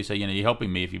it. I really said, you're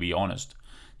helping me if you be honest.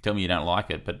 Tell me you don't like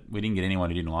it. But we didn't get anyone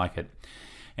who didn't like it.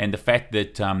 And the fact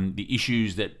that the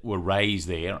issues that were raised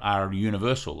there are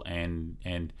universal, and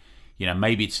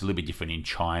maybe it's a little bit different in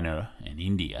China and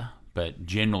India, but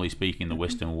generally speaking, in the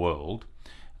Western world,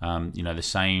 the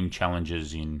same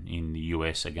challenges in the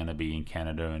US are going to be in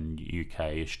Canada and UK,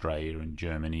 Australia and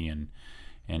Germany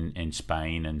and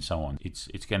Spain and so on.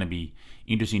 It's going to be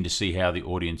interesting to see how the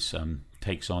audience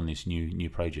takes on this new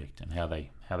project and how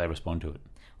they respond to it.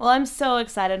 Well, I'm so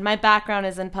excited. My background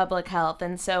is in public health,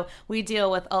 and so we deal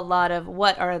with a lot of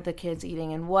what are the kids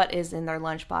eating and what is in their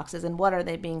lunch boxes and what are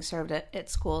they being served at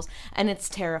schools, and it's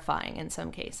terrifying in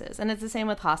some cases. And it's the same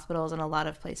with hospitals and a lot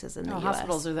of places in the US.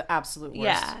 Hospitals are the absolute worst.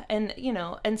 Yeah, and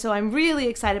and so I'm really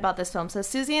excited about this film. So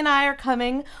Susie and I are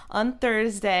coming on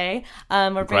Thursday.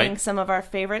 We're bringing some of our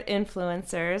favorite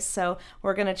influencers, so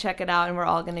we're going to check it out, and we're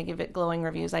all going to give it glowing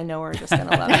reviews. I know we're just going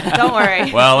to love it. Don't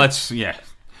worry. Well,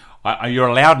 you're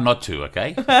allowed not to,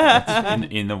 okay?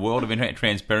 In the world of internet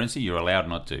transparency, you're allowed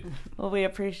not to. Well, we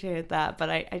appreciate that, but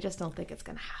I just don't think it's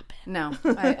going to happen. No,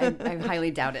 I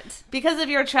highly doubt it. Because of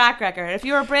your track record. If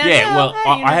you were brand new,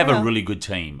 I have a really good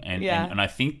team. And I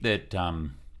think that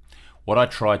what I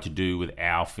try to do with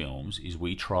our films is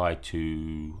we try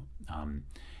to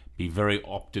be very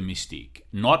optimistic.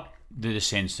 Not in the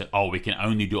sense that, we can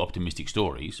only do optimistic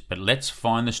stories, but let's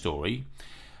find the story.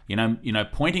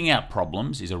 Pointing out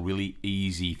problems is a really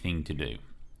easy thing to do.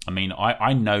 I mean,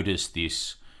 I noticed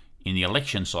this in the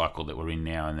election cycle that we're in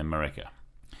now in America.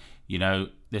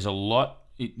 There's a lot,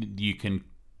 you can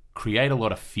create a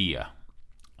lot of fear,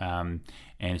 and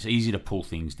it's easy to pull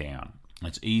things down.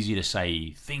 It's easy to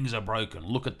say, things are broken,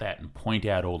 look at that, and point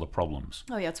out all the problems.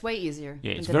 Oh, yeah, it's way easier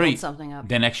it's to very, build something up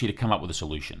than actually to come up with a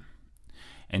solution.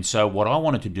 And so what I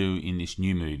wanted to do in this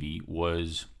new movie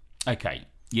was, okay,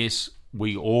 yes,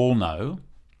 we all know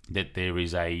that there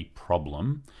is a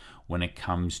problem when it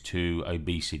comes to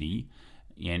obesity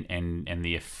and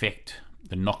the effect,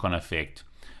 the knock-on effect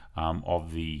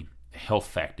of the health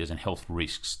factors and health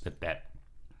risks that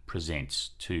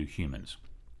presents to humans.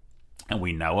 And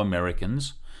we know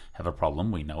Americans have a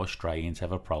problem. We know Australians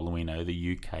have a problem. We know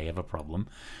the UK have a problem.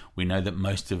 We know that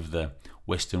most of the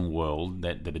Western world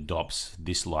that adopts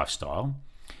this lifestyle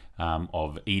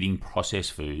of eating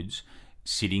processed foods,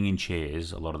 sitting in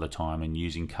chairs a lot of the time and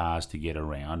using cars to get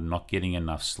around, not getting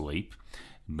enough sleep,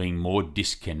 being more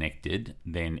disconnected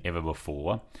than ever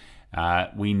before.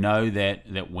 We know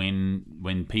that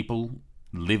when people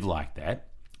live like that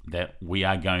we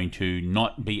are going to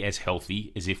not be as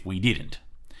healthy as if we didn't.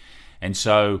 And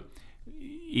so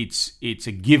it's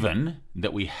a given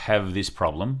that we have this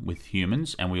problem with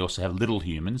humans, and we also have little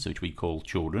humans, which we call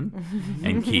children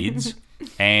and kids,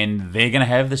 and they're going to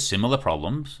have the similar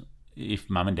problems if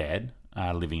mum and dad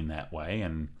are living that way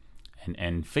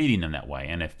and feeding them that way,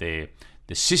 and if the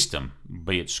system,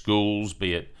 be it schools,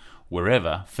 be it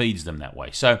wherever, feeds them that way.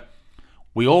 So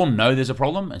we all know there's a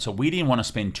problem, and so we didn't want to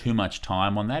spend too much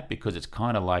time on that because it's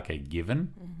kind of like a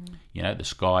given. The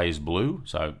sky is blue,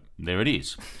 so there it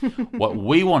is. What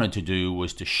we wanted to do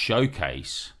was to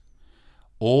showcase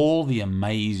all the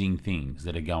amazing things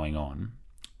that are going on,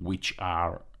 which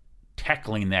are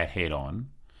tackling that head on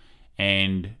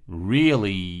and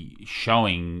really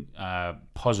showing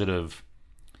positive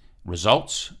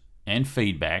results and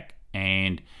feedback,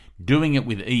 and doing it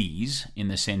with ease, in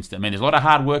the sense that, there's a lot of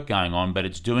hard work going on, but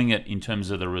it's doing it in terms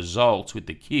of the results with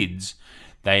the kids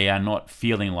They are not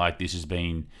feeling like this has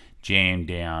been jammed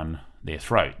down their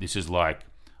throat. This is like,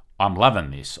 I'm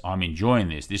loving this. I'm enjoying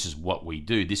this. This is what we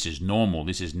do. This is normal.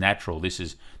 This is natural. This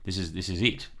is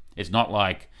it. It's not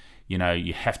like, you know,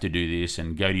 you have to do this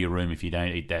and go to your room if you don't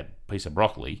eat that piece of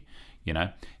broccoli. You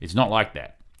know, it's not like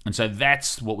that. And so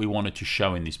that's what we wanted to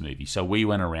show in this movie. So we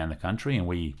went around the country and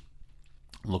we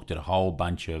looked at a whole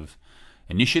bunch of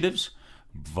initiatives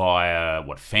via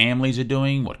what families are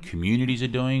doing, what communities are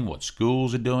doing, what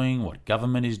schools are doing, what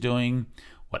government is doing,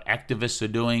 what activists are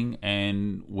doing,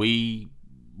 and we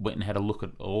went and had a look at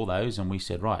all those, and we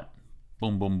said, right,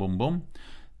 boom, boom, boom, boom,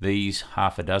 these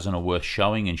half a dozen are worth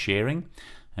showing and sharing.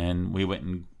 And we went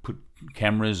and put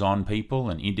cameras on people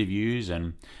and interviews,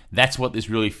 and that's what this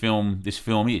film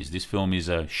is. This film is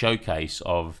a showcase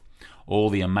of all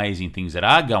the amazing things that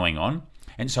are going on.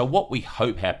 And so what we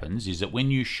hope happens is that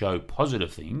when you show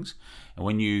positive things, and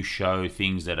when you show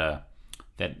things that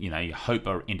you hope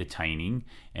are entertaining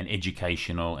and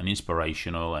educational and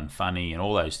inspirational and funny and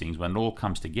all those things, when it all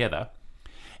comes together,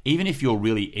 even if you're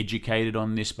really educated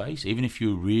on this space, even if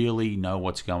you really know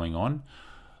what's going on,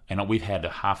 and we've had a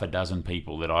half a dozen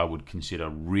people that I would consider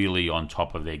really on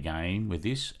top of their game with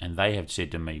this, and they have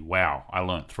said to me, wow, I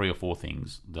learned 3 or 4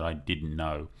 things that I didn't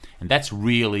know. And that's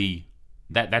really,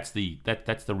 that's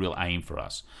the real aim for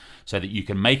us, so that you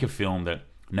can make a film that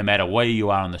no matter where you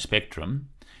are on the spectrum,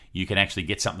 you can actually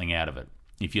get something out of it.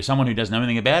 If you're someone who doesn't know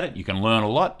anything about it, you can learn a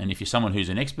lot, and if you're someone who's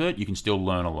an expert, you can still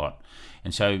learn a lot.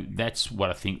 And so that's what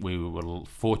I think we were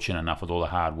fortunate enough with all the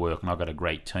hard work, and I've got a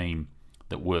great team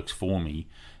that works for me,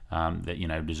 that, you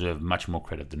know, deserve much more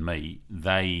credit than me.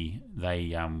 They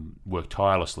work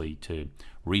tirelessly to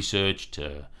research,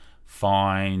 to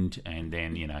find, and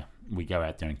then, you know, we go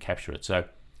out there and capture it.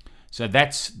 So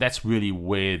that's really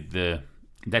where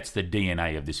that's the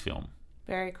DNA of this film.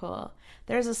 Very cool.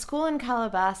 There's a school in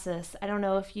Calabasas, I don't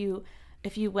know if you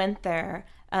went there,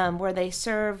 where they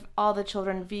serve all the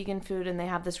children vegan food, and they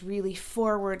have this really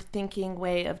forward-thinking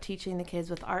way of teaching the kids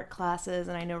with art classes,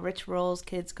 and I know Rich Roll's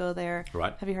kids go there.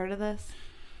 Right. Have you heard of this?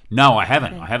 No, I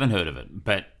haven't. Okay. I haven't heard of it.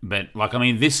 But like, I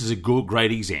mean, this is a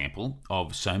great example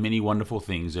of so many wonderful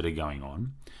things that are going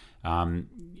on.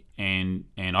 And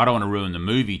I don't want to ruin the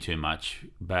movie too much,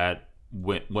 but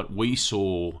what we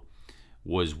saw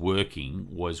was working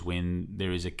was when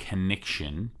there is a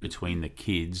connection between the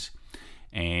kids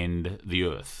and the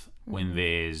earth. Mm-hmm. When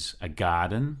there's a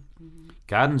garden,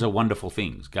 gardens are wonderful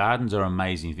things. Gardens are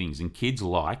amazing things, and kids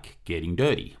like getting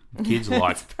dirty. Kids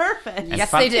like it's perfect.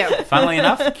 Yes, they do. Funnily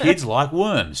enough, kids like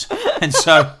worms, and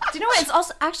so do you know what? It's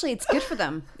also actually it's good for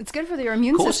them. It's good for their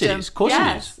immune system. Of course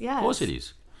it is. Yes. Of course it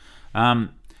is.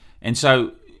 And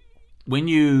so when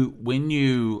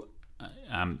you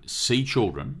see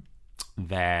children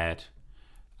that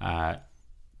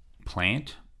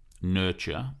plant,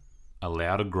 nurture,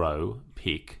 allow to grow,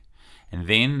 pick, and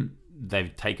then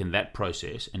they've taken that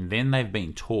process, and then they've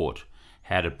been taught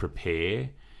how to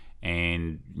prepare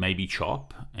and maybe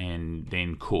chop and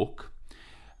then cook,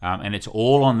 and it's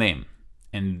all on them.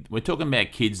 And we're talking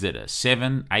about kids that are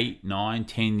 7, 8, 9,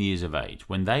 10 years of age.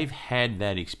 When they've had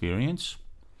that experience,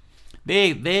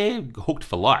 they're hooked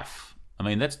for life. I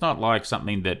mean, that's not like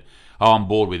something that, oh, I'm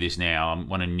bored with this now, I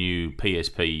want a new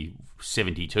PSP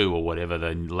 72 or whatever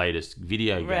the latest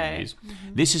video game is.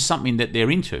 Mm-hmm. This is something that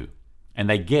they're into, and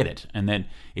they get it, and then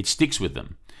it sticks with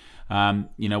them.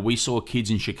 You know, we saw kids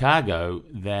in Chicago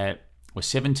that were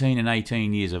 17 and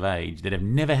 18 years of age that have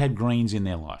never had greens in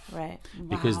their life. Right.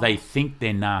 Because they think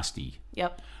they're nasty.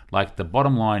 Yep. Like, the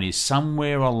bottom line is,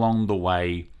 somewhere along the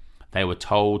way, they were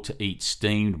told to eat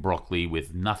steamed broccoli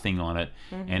with nothing on it,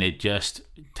 mm-hmm. and it just,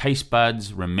 taste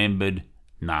buds remembered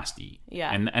nasty.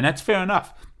 Yeah. And that's fair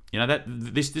enough. You know, that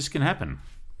this can happen.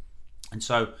 And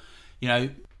so, you know,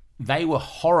 they were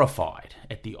horrified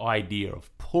at the idea of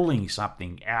pulling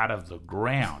something out of the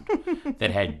ground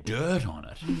that had dirt on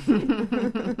it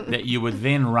that you would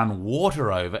then run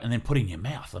water over and then put in your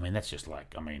mouth. I mean, that's just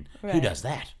like, I mean, who does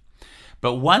that?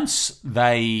 But once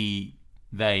they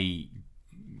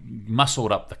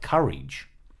muscled up the courage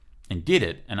and did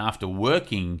it, and after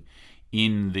working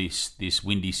in this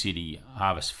Windy City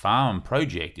Harvest Farm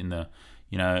project in the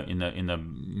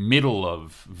middle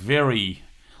of very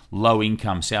low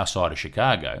income south side of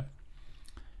Chicago,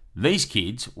 these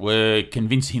kids were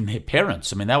convincing their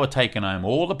parents. I mean, they were taking home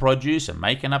all the produce and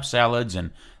making up salads,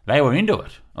 and they were into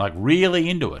it, like really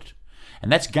into it.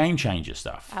 And that's game changer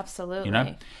stuff. Absolutely. You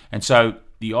know? And so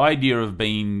the idea of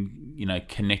being, you know,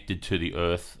 connected to the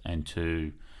earth and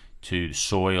to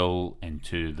soil and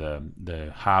to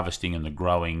the harvesting and the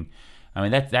growing, I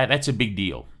mean, that's a big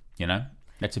deal, you know?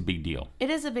 That's a big deal. It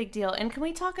is a big deal. And can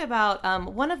we talk about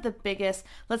one of the biggest,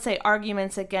 let's say,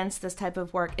 arguments against this type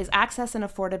of work is access and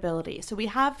affordability. So we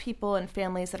have people and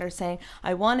families that are saying,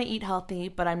 I want to eat healthy,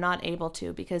 but I'm not able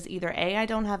to because either A, I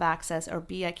don't have access, or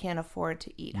B, I can't afford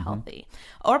to eat healthy,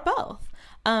 or both.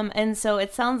 And so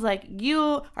it sounds like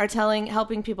you are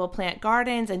helping people plant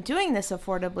gardens and doing this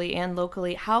affordably and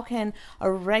locally. How can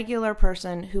a regular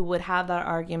person who would have that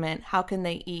argument, how can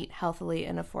they eat healthily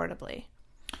and affordably?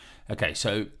 Okay,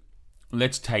 so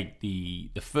let's take the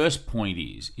first point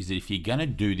is that if you're going to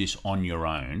do this on your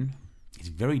own, it's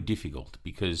very difficult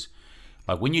because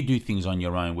like when you do things on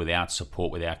your own without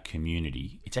support, without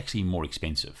community, it's actually more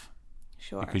expensive.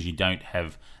 Sure. Because you don't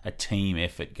have a team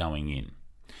effort going in.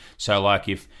 So like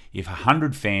if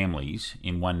 100 families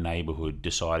in one neighbourhood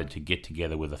decided to get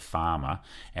together with a farmer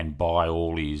and buy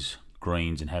all his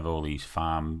greens and have all his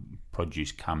farm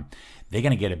produce come, they're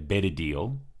going to get a better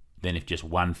deal than if just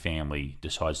one family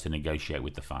decides to negotiate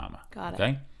with the farmer. Got it.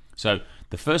 Okay? So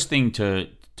the first thing to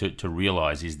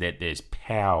realise is that there's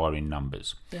power in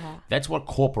numbers. Yeah. That's what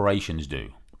corporations do.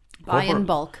 Buy in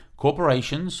bulk.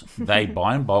 Corporations, they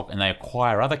buy in bulk and they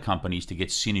acquire other companies to get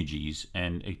synergies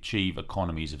and achieve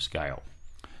economies of scale.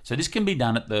 So this can be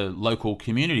done at the local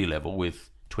community level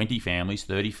with 20 families,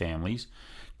 30 families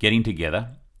getting together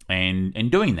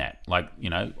and doing that. Like, you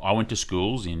know, I went to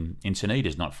schools in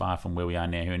Encinitas, not far from where we are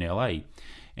now here in LA,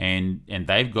 and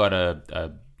they've got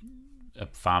a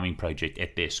farming project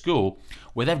at their school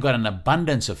where they've got an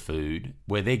abundance of food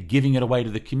where they're giving it away to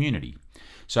the community.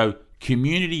 So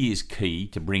community is key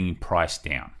to bringing price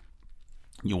down.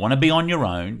 You want to be on your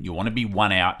own, you want to be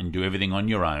one out and do everything on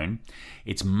your own.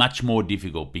 It's much more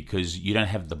difficult because you don't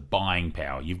have the buying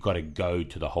power. You've got to go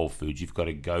to the Whole Foods, you've got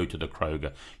to go to the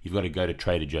Kroger, you've got to go to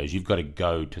Trader Joe's, you've got to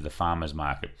go to the farmer's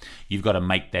market. You've got to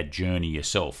make that journey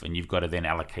yourself, and you've got to then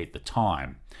allocate the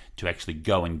time to actually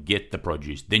go and get the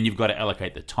produce. Then you've got to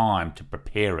allocate the time to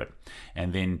prepare it.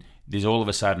 And then there's all of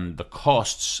a sudden the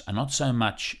costs are not so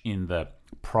much in the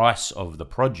price of the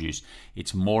produce,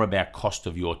 it's more about cost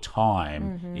of your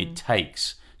time it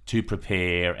takes to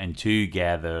prepare and to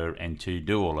gather and to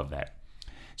do all of that.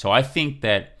 So I think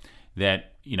that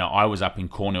you know, I was up in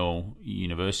Cornell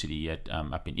University at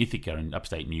up in Ithaca in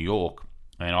upstate New York,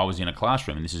 and I was in a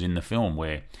classroom, and this is in the film,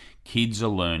 where kids are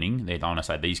learning. I want to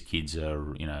say these kids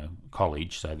are, you know,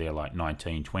 college, so they're like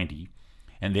 19, 20,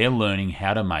 and they're learning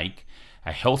how to make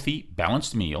a healthy,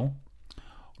 balanced meal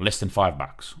less than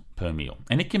 $5 per meal,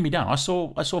 and it can be done. I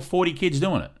saw 40 kids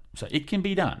doing it, so it can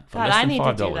be done for less than $5. I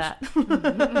need to do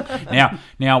that.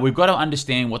 Now we've got to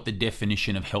understand what the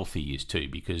definition of healthy is too,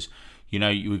 because you know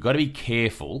we've got to be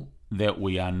careful that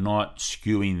we are not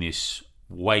skewing this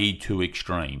way too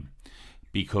extreme,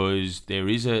 because there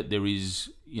is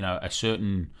you know a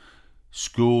certain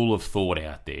school of thought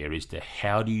out there as to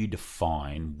how do you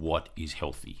define what is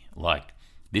healthy. Like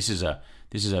this is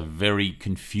a very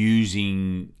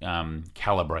confusing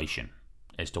calibration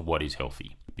as to what is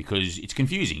healthy, because it's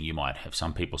confusing. You might have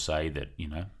some people say that, you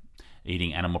know,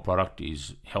 eating animal product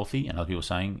is healthy, and other people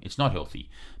saying it's not healthy.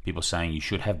 People saying you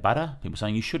should have butter, people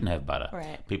saying you shouldn't have butter.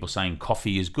 Right. People saying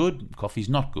coffee is good, coffee's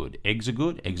not good. Eggs are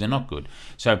good, eggs are not good.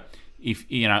 So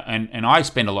if you know, and I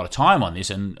spend a lot of time on this,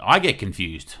 and I get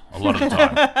confused a lot of the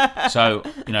time. So,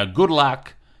 you know, good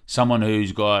luck someone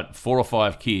who's got 4 or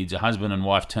 5 kids, a husband and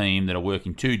wife team that are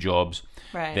working 2 jobs,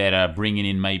 right, that are bringing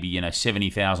in maybe, you know,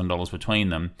 $70,000 between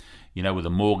them, you know, with a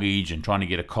mortgage and trying to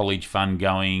get a college fund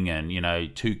going, and, you know,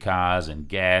 2 cars and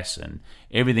gas and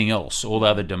everything else, all the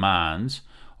other demands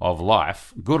of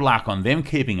life. Good luck on them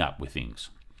keeping up with things.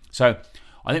 So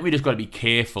I think we just got to be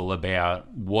careful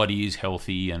about what is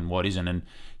healthy and what isn't. And,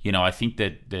 you know, I think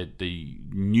that the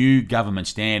new government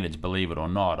standards, believe it or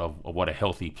not, of what a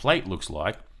healthy plate looks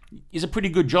like is a pretty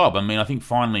good job. I mean, I think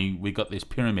finally we got this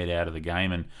pyramid out of the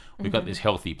game, and we've got this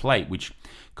healthy plate, which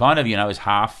kind of, you know, is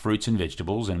half fruits and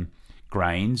vegetables and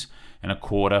grains and a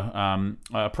quarter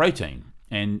protein.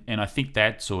 And I think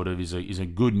that sort of is a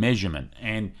good measurement.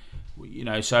 And, you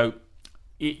know, so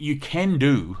you can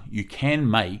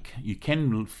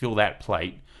fill that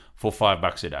plate for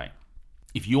 $5 a day.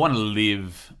 If you want to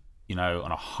live, you know,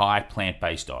 on a high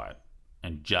plant-based diet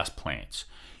and just plants,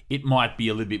 it might be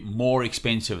a little bit more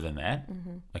expensive than that,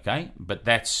 okay? But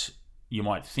you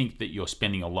might think that you're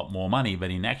spending a lot more money, but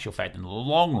in actual fact, in the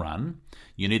long run,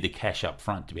 you need the cash up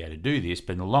front to be able to do this,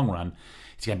 but in the long run,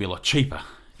 it's going to be a lot cheaper,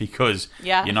 because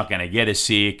you're not going to get as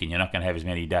sick and you're not going to have as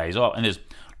many days off, and there's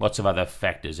lots of other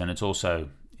factors, and it's also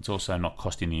not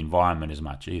costing the environment as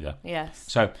much either. Yes.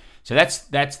 So that's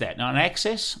that. Now, on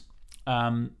access,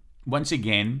 once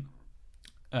again,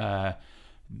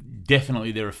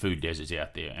 definitely there are food deserts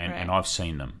out there, and, Right. and I've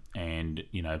seen them. And,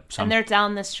 And they're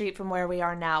down the street from where we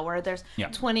are now, where there's Yeah.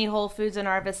 20 Whole Foods in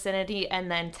our vicinity,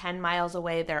 and then 10 miles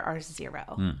away there are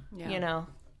 0.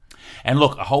 And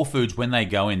look, Whole Foods, when they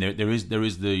go in, there is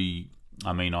the.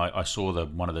 I mean, I saw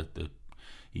one of the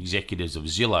executives of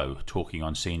Zillow talking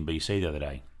on CNBC the other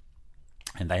day,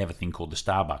 and they have a thing called the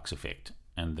Starbucks effect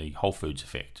and the Whole Foods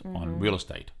effect on real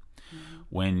estate.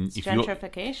 When It's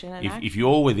gentrification. If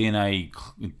you're within a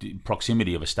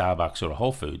proximity of a Starbucks or a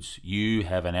Whole Foods, you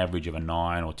have an average of a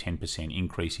 9 or 10%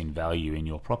 increase in value in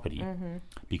your property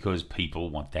because people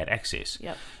want that access.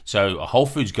 Yep. So a Whole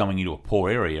Foods going into a poor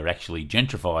area actually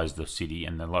gentrifies the city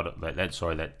and a lot of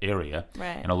that area,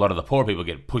 Right. and a lot of the poor people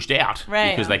get pushed out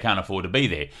Right. because they can't afford to be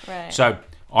there. Right. So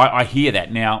I hear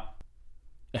that. Now,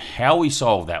 how we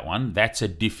solve that one, that's a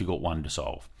difficult one to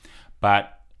solve.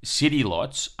 But city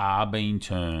lots are being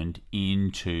turned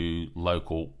into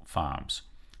local farms.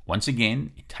 Once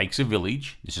again, it takes a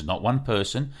village. This is not one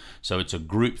person, so it's a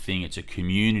group thing, it's a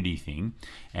community thing,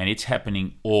 and it's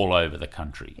happening all over the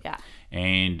country. Yeah.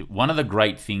 And one of the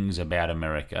great things about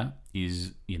America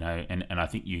is, and I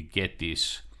think you get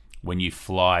this when you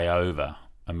fly over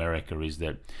America, is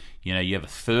that, you have a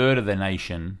third of the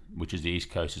nation, which is the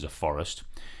East Coast, is a forest.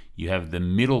 You have the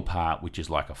middle part, which is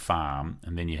like a farm,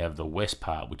 and then you have the west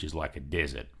part, which is like a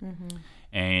desert.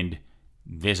 And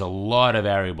there's a lot of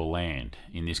arable land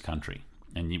in this country,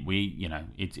 and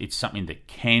it's something that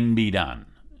can be done.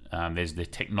 There's the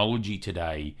technology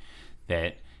today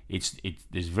that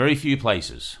there's very few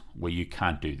places where you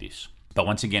can't do this. But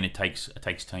once again, it takes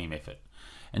team effort,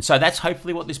 and so that's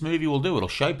hopefully what this movie will do. It'll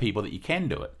show people that you can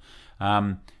do it.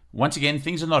 Once again,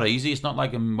 things are not easy. It's not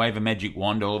like a wave a magic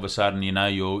wand. All of a sudden,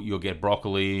 you'll get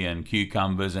broccoli and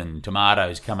cucumbers and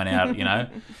tomatoes coming out.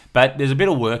 But there's a bit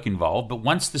of work involved. But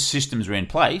once the systems are in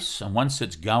place and once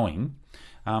it's going,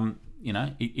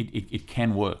 it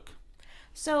can work.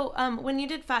 So when you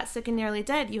did Fat, Sick, and Nearly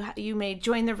Dead, you made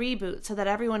Join the Reboot so that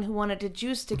everyone who wanted to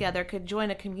juice together could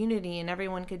join a community and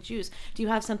everyone could juice. Do you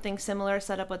have something similar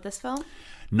set up with this film?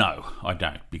 No, I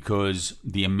don't, because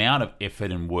the amount of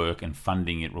effort and work and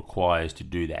funding it requires to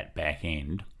do that back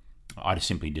end, I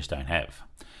simply just don't have.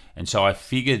 And so I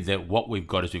figured that what we've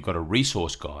got is we've got a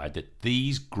resource guide that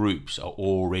these groups are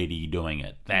already doing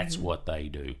it. That's what they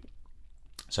do.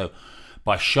 So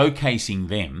by showcasing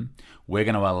them, we're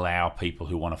going to allow people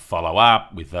who want to follow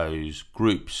up with those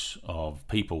groups of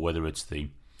people, whether it's the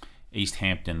East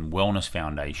Hampton Wellness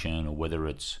Foundation or whether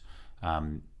it's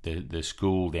the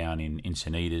school down in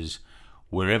Encinitas,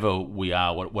 wherever we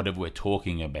are, whatever we're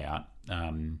talking about,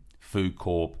 Food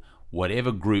Corp,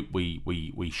 whatever group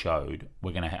we showed,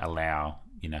 we're going to allow,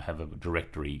 have a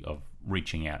directory of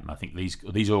reaching out. And I think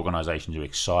these organisations are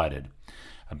excited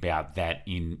about that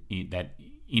in that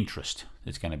interest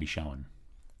that's going to be shown.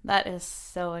 That is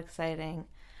so exciting.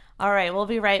 All right, we'll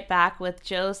be right back with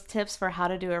Joe's tips for how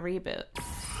to do a reboot.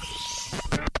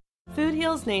 Food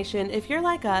Heals Nation, if you're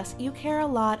like us, you care a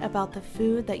lot about the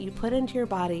food that you put into your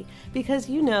body because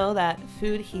you know that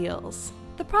food heals.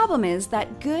 The problem is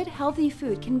that good, healthy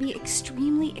food can be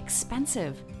extremely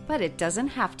expensive, but it doesn't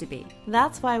have to be.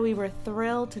 That's why we were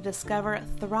thrilled to discover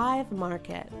Thrive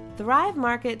Market.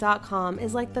 ThriveMarket.com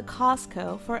is like the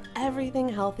Costco for everything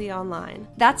healthy online.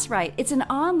 That's right. It's an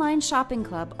online shopping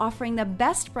club offering the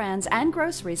best brands and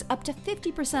groceries up to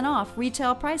 50% off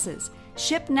retail prices.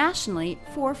 Shipped nationally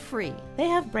for free. They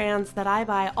have brands that I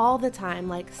buy all the time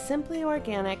like Simply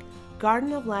Organic,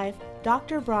 Garden of Life,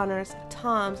 Dr. Bronner's,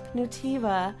 Tom's,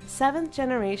 Nutiva, 7th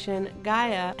Generation,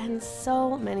 Gaia, and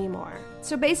so many more.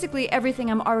 So basically everything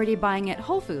I'm already buying at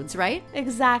Whole Foods, right?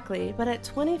 Exactly, but at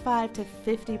 25 to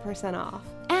 50% off.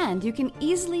 And you can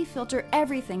easily filter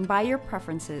everything by your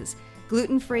preferences.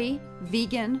 Gluten-free,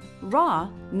 vegan, raw,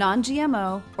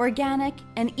 non-GMO, organic,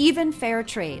 and even fair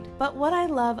trade. But what I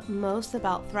love most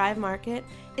about Thrive Market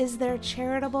is their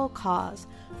charitable cause.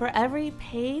 For every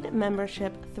paid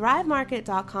membership,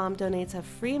 ThriveMarket.com donates a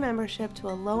free membership to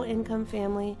a low-income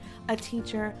family, a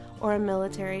teacher, or a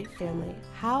military family.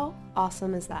 How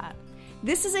awesome is that?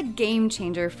 This is a game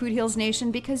changer, Food Heals Nation,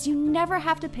 because you never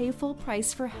have to pay full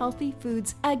price for healthy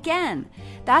foods again.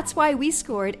 That's why we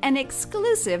scored an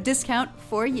exclusive discount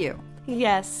for you.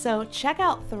 Yes, so check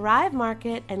out Thrive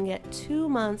Market and get 2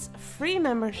 months free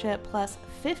membership plus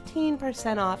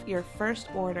 15% off your first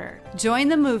order. Join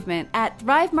the movement at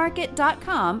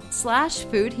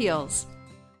thrivemarket.com/foodheals.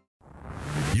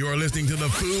 You are listening to the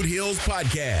Food Heals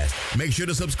Podcast. Make sure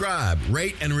to subscribe,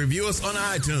 rate, and review us on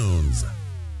iTunes.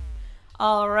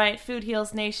 All right, Food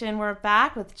Heals Nation, we're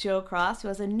back with Joe Cross, who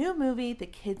has a new movie, The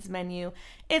Kids Menu.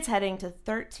 It's heading to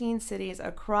 13 cities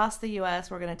across the U.S.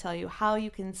 We're going to tell you how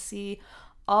you can see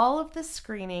all of the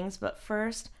screenings, but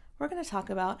first, we're going to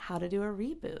talk about how to do a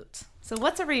reboot. So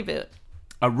what's a reboot?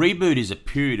 A reboot is a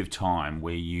period of time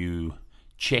where you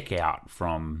check out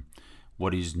from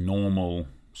what is normal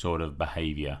sort of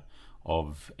behavior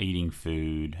of eating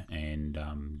food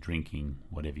and drinking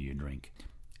whatever you drink.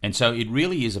 And so it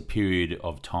really is a period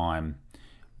of time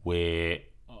where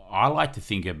I like to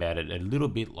think about it a little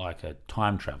bit like a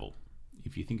time travel.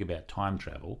 If you think about time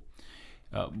travel,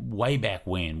 way back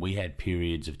when we had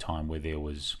periods of time where there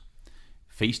was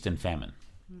feast and famine.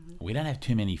 Mm-hmm. We don't have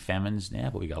too many famines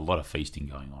now, but we got a lot of feasting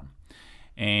going on.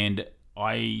 And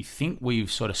I think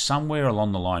we've sort of somewhere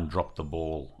along the line dropped the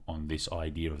ball on this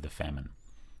idea of the famine,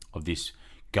 of this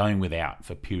going without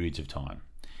for periods of time.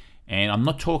 And I'm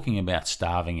not talking about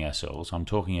starving ourselves. I'm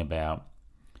talking about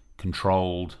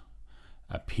controlled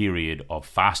a period of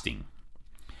fasting.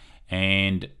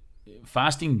 And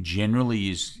fasting generally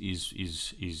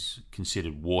is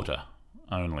considered water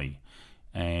only.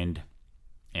 And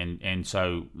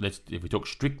so if we talk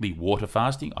strictly water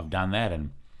fasting, I've done that,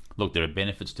 and look, there are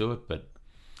benefits to it, but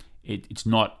it's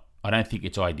not. I don't think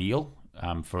it's ideal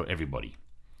for everybody.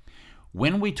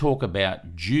 When we talk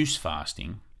about juice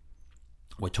fasting,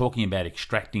 we're talking about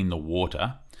extracting the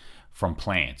water from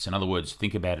plants. In other words,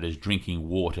 think about it as drinking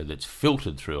water that's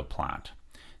filtered through a plant.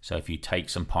 So if you take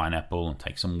some pineapple and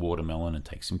take some watermelon and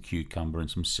take some cucumber and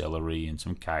some celery and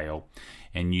some kale,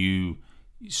 and you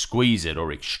squeeze it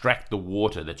or extract the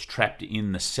water that's trapped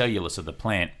in the cellulose of the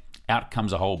plant, out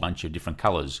comes a whole bunch of different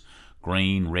colors: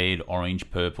 green, red,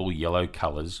 orange, purple, yellow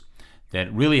colors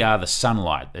that really are the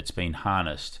sunlight that's been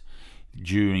harnessed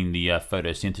during the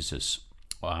photosynthesis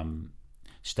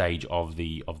stage of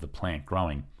the plant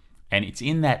growing. And it's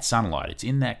in that sunlight, it's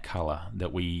in that color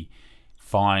that we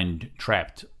find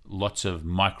trapped lots of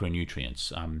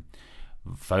micronutrients,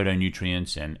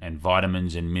 phytonutrients and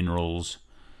vitamins and minerals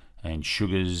and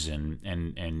sugars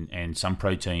and some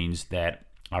proteins that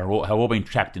have all been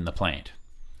trapped in the plant.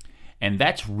 And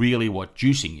that's really what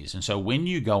juicing is. And so when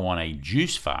you go on a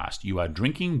juice fast, you are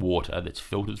drinking water that's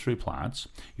filtered through plants.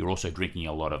 You're also drinking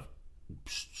a lot of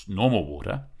normal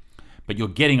water, but you're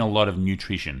getting a lot of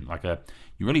nutrition. You're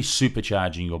really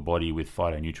supercharging your body with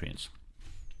phytonutrients.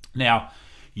 Now,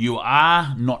 you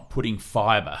are not putting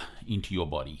fiber into your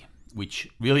body, which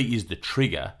really is the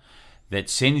trigger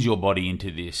that sends your body into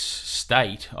this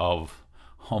state of,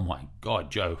 oh my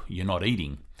God, Joe, you're not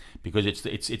eating. Because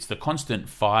it's the constant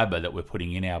fiber that we're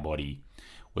putting in our body,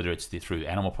 whether it's through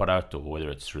animal product or whether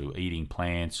it's through eating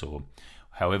plants or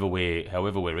however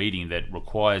we're eating, that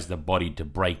requires the body to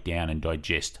break down and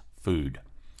digest food.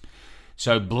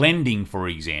 So blending, for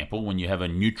example, when you have a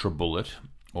NutriBullet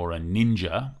or a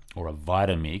Ninja or a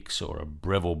Vitamix or a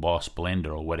Breville Boss blender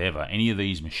or whatever, any of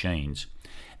these machines,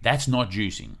 that's not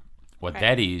juicing. What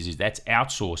that is that's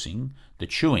outsourcing the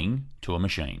chewing to a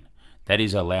machine. That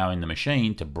is allowing the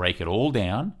machine to break it all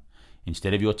down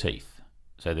instead of your teeth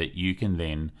so that you can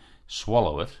then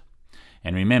swallow it.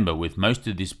 And remember, with most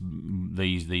of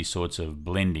these sorts of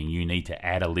blending, you need to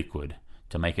add a liquid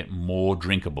to make it more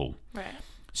drinkable. Right.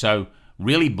 So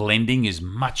really blending is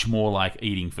much more like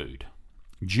eating food.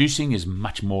 Juicing is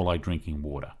much more like drinking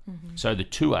water. Mm-hmm. So the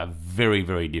two are very,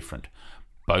 very different.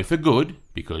 Both are good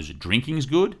because drinking's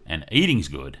good and eating's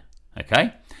good,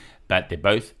 okay? But they're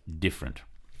both different.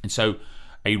 And so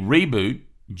a reboot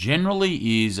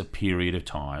generally is a period of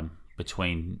time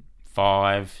between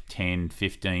 5, 10,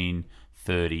 15,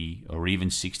 30, or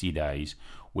even 60 days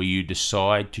where you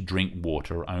decide to drink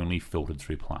water only filtered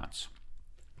through plants.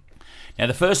 Now,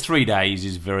 the first 3 days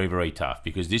is very, very tough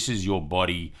because this is your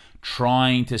body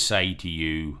trying to say to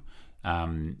you,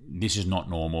 this is not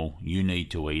normal, you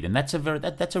need to eat. And that's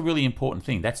a really important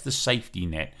thing. That's the safety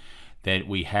net that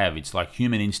we have. It's like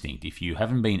human instinct. If you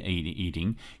haven't been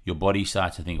eating, your body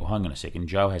starts to think, well, hang on a second,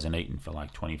 Joe hasn't eaten for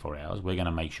like 24 hours. We're going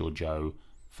to make sure Joe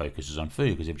focuses on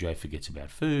food, because if Joe forgets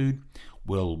about food,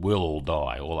 we'll all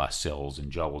die. All our cells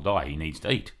and Joe will die. He needs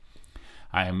to eat.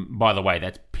 By the way,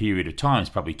 that period of time is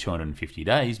probably 250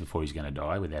 days before he's going to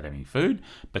die without any food.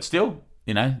 But still,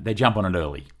 they jump on it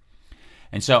early.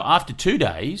 And so after 2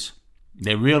 days,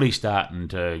 they're really starting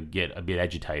to get a bit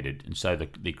agitated. And so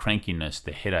the crankiness,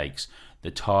 the headaches,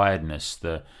 the tiredness,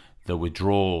 the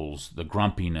withdrawals, the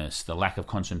grumpiness, the lack of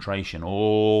concentration,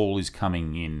 all is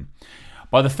coming in.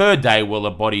 By the third day, well, the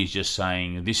body's just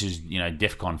saying, this is,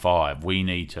 DEFCON 5. We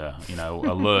need to,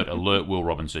 alert Will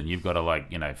Robinson. You've got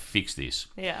to, fix this.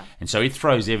 Yeah. And so it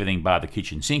throws everything bar the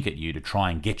kitchen sink at you to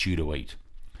try and get you to eat.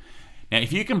 Now,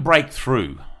 if you can break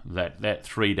through that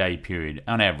 3-day period,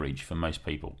 on average for most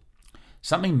people,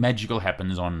 something magical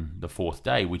happens on the 4th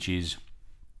day, which is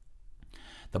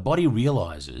the body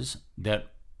realizes that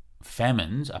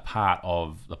famines are part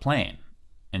of the plan.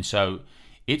 And so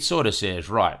it sort of says,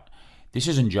 right, this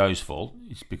isn't Joe's fault.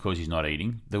 It's because he's not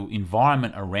eating. The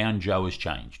environment around Joe has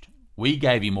changed. We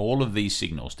gave him all of these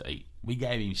signals to eat. We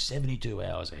gave him 72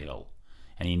 hours of hell,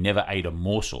 and he never ate a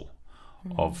morsel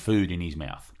of food in his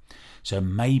mouth. So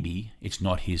maybe it's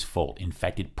not his fault. In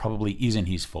fact, it probably isn't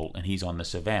his fault, and he's on the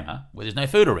savannah where there's no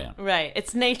food around. Right.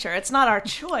 It's nature. It's not our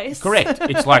choice. Correct.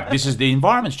 It's like this is the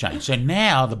environment's changed. So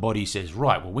now the body says,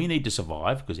 right, well, we need to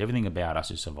survive because everything about us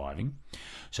is surviving.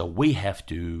 So we have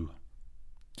to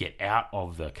get out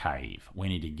of the cave. We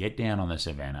need to get down on the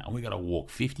savannah, and we've got to walk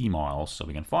 50 miles so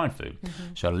we can find food.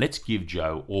 So let's give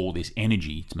Joe all this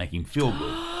energy to make him feel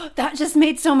good. That just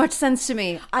made so much sense to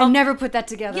me. I never put that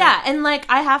together. Yeah, and like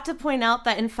I have to point out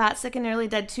that in Fat, Sick, and Nearly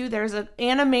Dead 2, there's an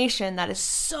animation that is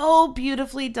so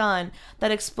beautifully done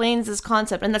that explains this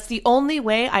concept. And that's the only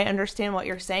way I understand what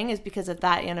you're saying is because of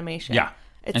that animation. Yeah.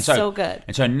 It's so good.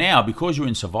 And so now, because you're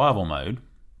in survival mode,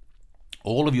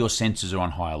 all of your senses are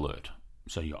on high alert.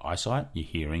 So your eyesight, your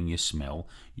hearing, your smell,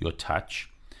 your touch,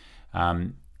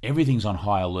 everything's on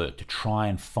high alert to try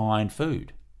and find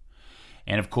food.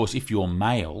 And of course, if you're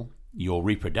male, your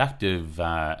reproductive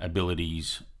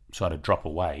abilities sort of drop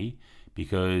away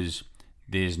because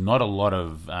there's not a lot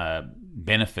of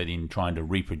benefit in trying to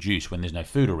reproduce when there's no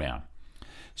food around.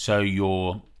 So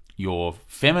your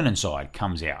feminine side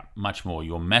comes out much more.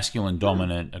 Your masculine,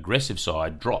 dominant, aggressive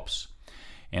side drops.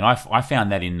 And I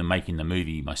found that in making the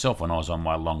movie myself when I was on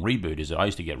my long reboot, is that I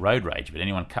used to get road rage, but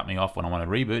anyone cut me off when I want to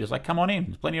reboot, it's like, come on in,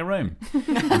 there's plenty of room.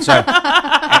 and so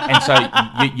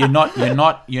you're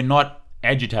not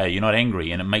agitated, you're not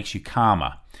angry, and it makes you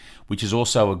calmer, which is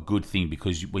also a good thing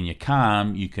because when you're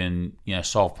calm, you can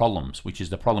solve problems, which is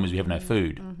the problem is we have no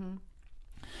food.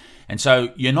 And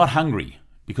so you're not hungry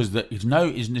because there's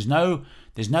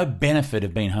no benefit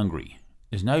of being hungry.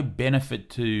 There's no benefit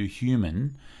to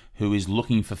human who is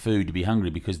looking for food to be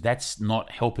hungry because that's not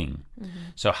helping.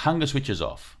 So hunger switches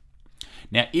off.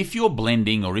 Now, if you're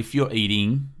blending or if you're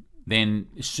eating, then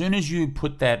as soon as you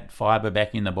put that fiber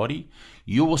back in the body,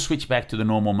 you will switch back to the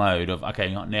normal mode of,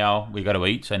 okay, now we've got to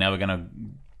eat, so now we're going to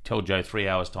tell Joe 4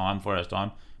 hours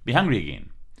time, be hungry again.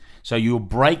 So you'll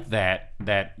break that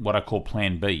what I call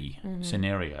Plan B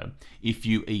scenario if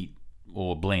you eat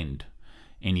or blend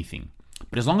anything.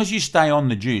 But as long as you stay on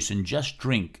the juice and just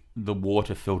drink the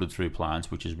water filtered through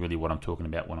plants, which is really what I'm talking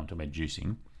about when I'm talking about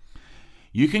juicing,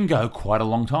 you can go quite a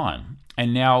long time.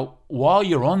 And now, while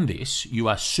you're on this, you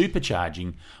are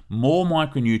supercharging more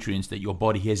micronutrients that your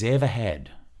body has ever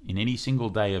had in any single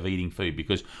day of eating food.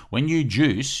 Because when you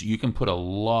juice, you can put a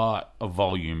lot of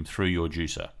volume through your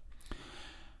juicer.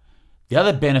 The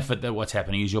other benefit that what's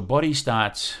happening is your body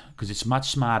starts, because it's much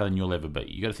smarter than you'll ever be.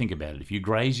 You got to think about it. If you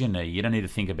graze your knee, you don't need to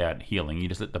think about healing. You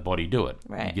just let the body do it.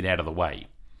 Right. You get out of the way.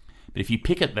 But if you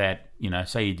pick at that,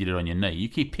 say you did it on your knee, you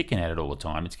keep picking at it all the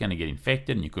time, it's going to get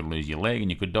infected and you could lose your leg and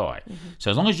you could die. So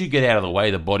as long as you get out of the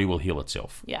way, the body will heal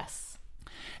itself. Yes.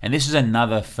 And this is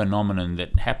another phenomenon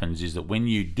that happens, is that when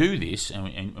you do this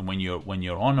and when you're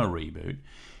on a reboot,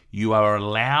 you are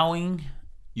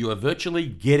virtually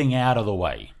getting out of the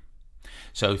way.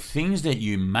 So things that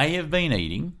you may have been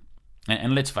eating,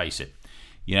 and let's face it,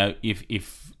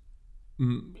 if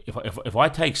I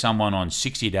take someone on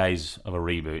 60 days of a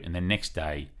reboot and the next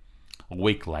day, a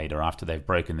week later, after they've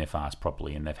broken their fast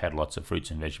properly and they've had lots of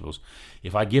fruits and vegetables,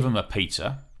 if I give them a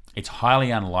pizza, it's highly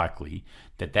unlikely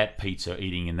that pizza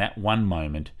eating in that one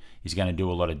moment is going to do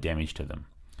a lot of damage to them.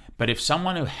 But if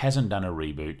someone who hasn't done a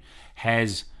reboot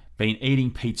has been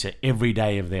eating pizza every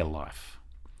day of their life,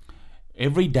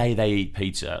 every day they eat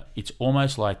pizza, it's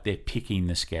almost like they're picking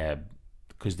the scab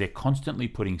because they're constantly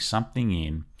putting something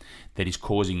in that is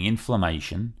causing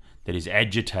inflammation, that is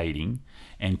agitating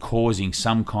and causing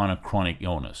some kind of chronic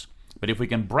illness. But if we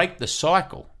can break the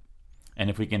cycle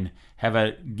and if we can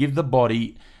give the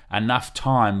body enough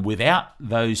time without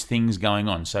those things going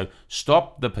on, so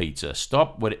stop the pizza,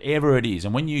 stop whatever it is,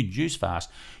 and when you juice fast,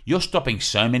 you're stopping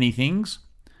so many things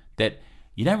that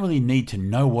you don't really need to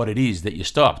know what it is that you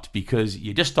stopped because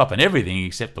you're just stopping everything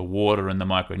except the water and the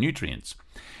micronutrients.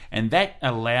 And that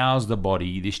allows the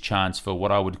body this chance for what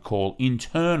I would call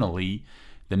internally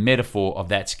the metaphor of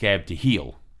that scab to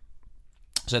heal.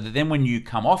 So that then when you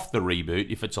come off the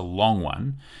reboot, if it's a long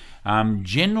one,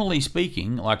 generally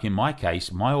speaking, like in my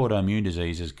case, my autoimmune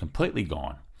disease is completely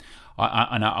gone.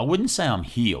 I wouldn't say I'm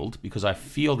healed, because I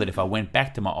feel that if I went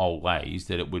back to my old ways,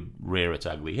 that it would rear its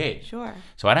ugly head. Sure.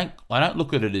 So I don't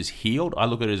look at it as healed. I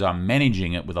look at it as I'm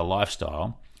managing it with a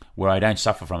lifestyle where I don't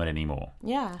suffer from it anymore.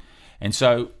 Yeah. And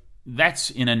so that's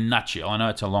in a nutshell. I know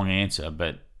it's a long answer,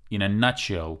 but in a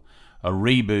nutshell, a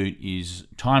reboot is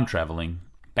time traveling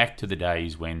back to the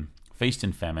days when feast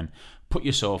and famine. Put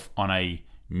yourself on a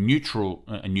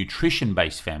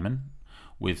nutrition-based famine,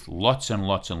 with lots and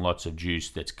lots and lots of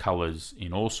juice that's colours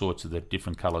in all sorts of the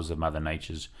different colours of Mother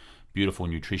Nature's beautiful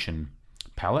nutrition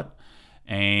palette.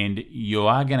 And you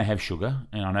are going to have sugar,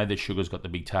 and I know that sugar's got the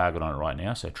big target on it right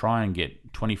now, so try and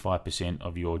get 25%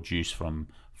 of your juice from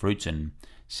fruits and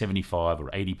 75 or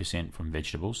 80% from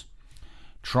vegetables.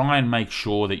 Try and make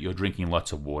sure that you're drinking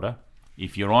lots of water.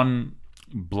 If you're on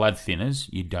blood thinners,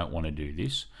 you don't want to do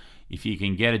this. If you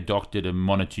can get a doctor to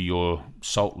monitor your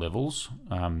salt levels,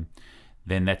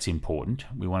 then that's important.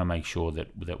 We want to make sure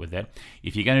that with that.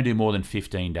 If you're going to do more than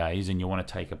 15 days and you want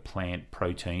to take a plant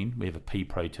protein, we have a pea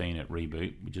protein at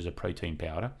Reboot, which is a protein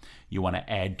powder. You want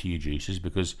to add to your juices,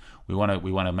 because we want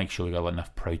to make sure we've got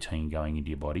enough protein going into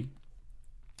your body.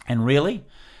 And really,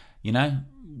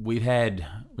 we've had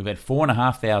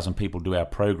 4,500 people do our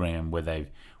program where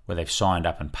they've signed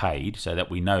up and paid, so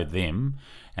that we know them.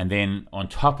 And then on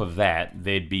top of that,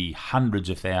 there'd be hundreds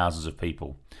of thousands of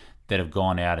people that have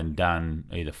gone out and done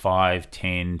either 5,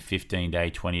 10, 15-day,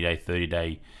 20-day,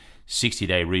 30-day,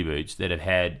 60-day reboots that have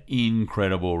had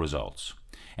incredible results.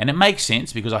 And it makes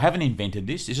sense, because I haven't invented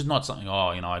this. This is not something,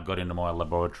 I got into my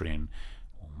laboratory and,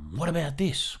 what about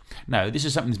this? No, this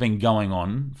is something that's been going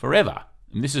on forever.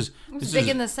 And it was big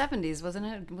in the 70s, wasn't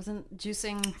it? It wasn't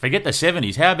juicing... Forget the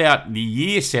 70s. How about the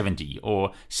year 70,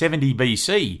 or 70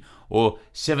 BC, or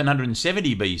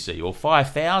 770 BC, or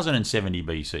 5070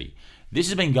 BC? This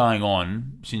has been going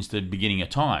on since the beginning of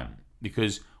time,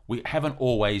 because we haven't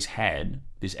always had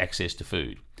this access to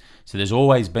food. So there's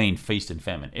always been feast and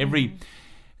famine.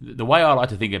 The way I like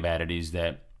to think about it is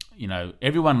that,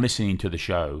 everyone listening to the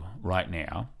show right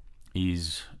now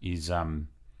is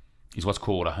what's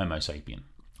called a Homo sapien.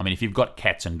 I mean, if you've got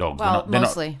cats and dogs,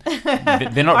 mostly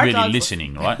they're not really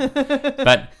listening, right?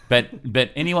 But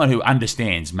anyone who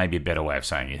understands, maybe a better way of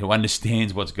saying it, who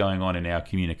understands what's going on in our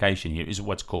communication here, is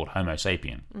what's called Homo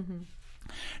sapien. Mm-hmm.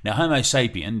 Now, Homo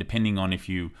sapien, depending on if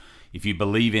you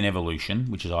believe in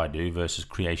evolution, which is I do, versus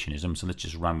creationism, so let's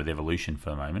just run with evolution for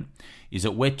a moment, is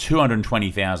that we're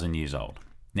 220,000 years old.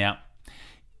 Now,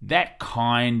 that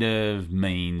kind of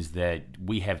means that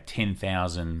we have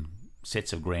 10,000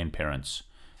 sets of grandparents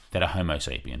that are Homo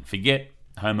sapien. Forget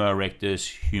Homo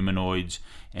erectus, humanoids,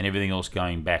 and everything else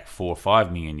going back 4 or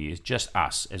 5 million years, just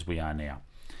us as we are now.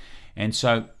 And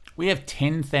so we have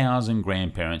 10,000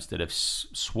 grandparents that have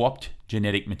swapped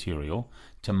genetic material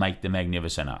to make the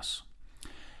magnificent us.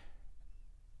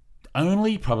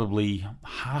 Only probably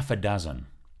half a dozen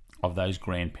of those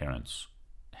grandparents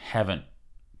haven't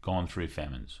gone through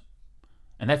famines.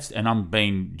 And I'm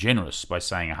being generous by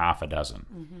saying a half a dozen.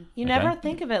 Mm-hmm. You never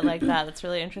think of it like that. That's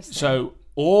really interesting. So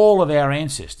all of our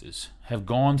ancestors have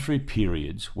gone through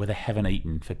periods where they haven't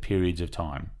eaten for periods of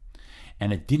time.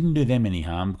 And it didn't do them any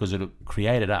harm, because it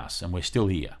created us, and we're still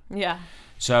here. Yeah.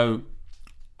 So,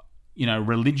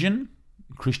 religion,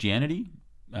 Christianity,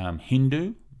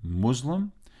 Hindu,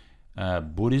 Muslim,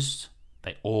 Buddhist,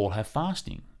 they all have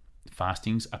fasting.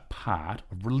 Fasting's a part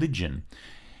of religion.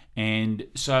 And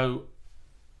so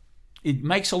it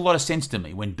makes a lot of sense to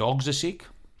me. When dogs are sick,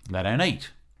 they don't eat.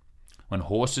 When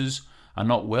horses are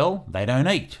not well, they don't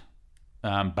eat.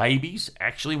 Babies,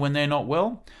 actually, when they're not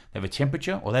well, they have a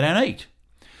temperature or they don't eat.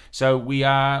 So we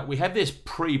have this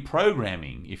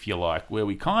pre-programming, if you like, where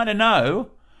we kind of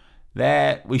know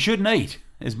that we shouldn't eat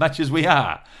as much as we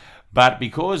are. But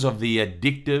because of the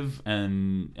addictive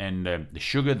and the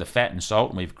sugar, the fat and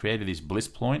salt, and we've created this bliss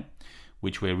point,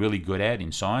 which we're really good at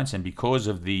in science, and because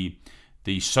of the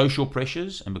social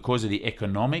pressures and because of the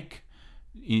economic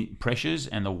pressures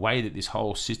and the way that this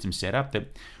whole system's set up,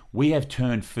 that we have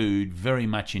turned food very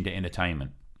much into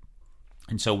entertainment.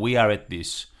 And so we are at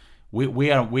this,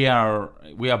 we are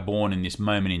born in this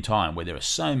moment in time where there are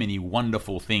so many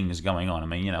wonderful things going on. I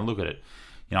mean, look at it.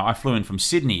 I flew in from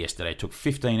Sydney yesterday. It took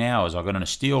 15 hours. I got on a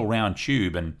steel round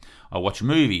tube and I watched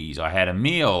movies. I had a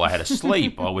meal. I had a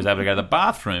sleep. I was able to go to the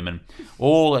bathroom, and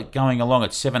all going along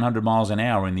at 700 miles an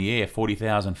hour in the air,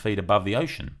 40,000 feet above the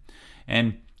ocean.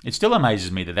 And it still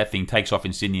amazes me that thing takes off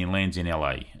in Sydney and lands in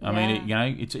LA. I mean,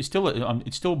 it's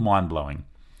still mind-blowing.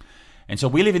 And so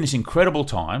we live in this incredible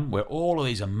time where all of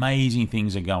these amazing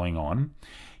things are going on,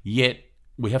 yet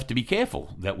we have to be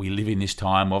careful that we live in this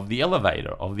time of the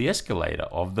elevator, of the escalator,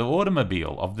 of the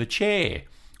automobile, of the chair,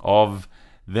 of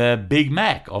the Big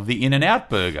Mac, of the In-N-Out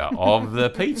burger, of the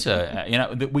pizza.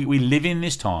 We live in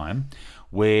this time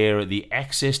where the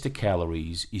access to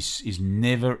calories is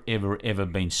never, ever, ever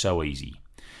been so easy.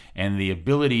 And the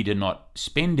ability to not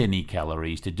spend any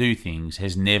calories to do things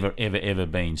has never, ever, ever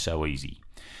been so easy.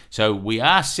 So we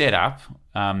are set up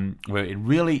where it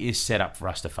really is set up for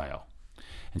us to fail.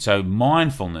 And so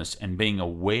mindfulness and being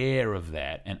aware of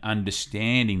that and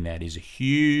understanding that is a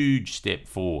huge step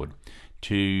forward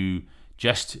to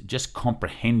just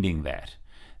comprehending that,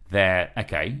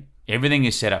 okay, everything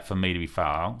is set up for me to be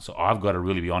fail, so I've got to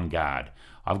really be on guard.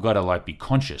 I've got to be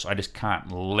conscious. I just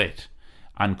can't let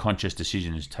unconscious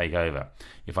decisions take over.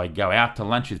 If I go out to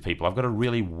lunch with people, I've got to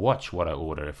really watch what I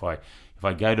order. If I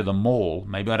go to the mall,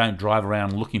 maybe I don't drive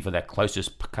around looking for that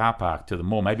closest car park to the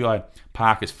mall. Maybe I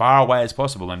park as far away as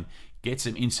possible and get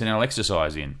some incidental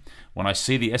exercise in. When I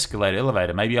see the escalator,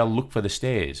 elevator, maybe I'll look for the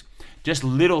stairs. Just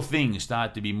little things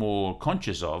start to be more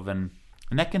conscious of, and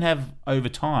that can have, over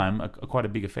time, quite a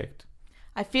big effect.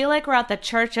 I feel like we're at the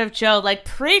Church of Joe.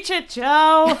 Preach it,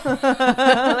 Joe.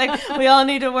 We all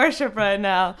need to worship right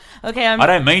now. Okay, I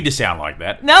don't mean to sound like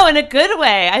that. No, in a good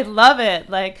way. I love it.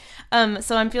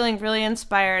 So I'm feeling really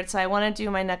inspired. So I want to do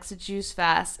my next juice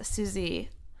fast. Susie,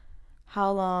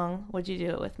 how long would you do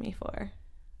it with me for?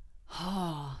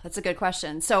 Oh, that's a good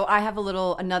question. So I have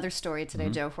another story today,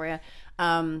 Joe, for you.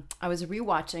 I was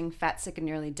rewatching Fat, Sick, and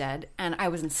Nearly Dead, and I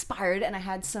was inspired, and I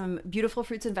had some beautiful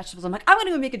fruits and vegetables. I'm like, I'm going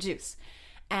to go make a juice.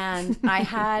 And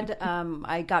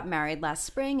I got married last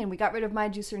spring, and we got rid of my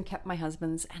juicer and kept my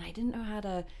husband's, and I didn't know how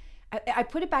to... I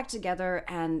put it back together,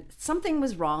 and something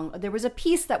was wrong. There was a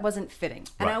piece that wasn't fitting,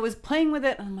 and I was playing with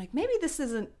it, and I'm like, maybe this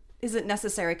isn't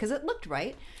necessary, because it looked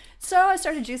right. So I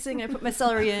started juicing, and I put my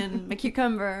celery in, my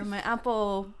cucumber, my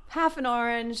apple, half an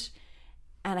orange,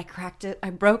 and I cracked it. I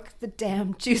broke the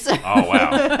damn juicer. Oh,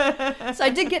 wow. So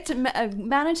I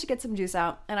managed to get some juice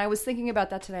out, and I was thinking about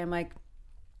that today. I'm like,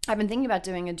 I've been thinking about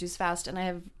doing a juice fast, and I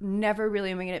have never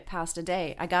really made it past a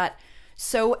day. I got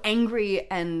so angry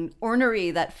and ornery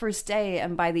that first day,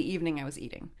 and by the evening I was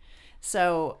eating.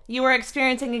 So you were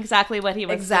experiencing exactly what he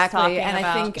was just talking about.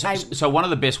 I think so one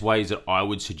of the best ways that I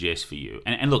would suggest for you,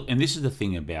 and look, and this is the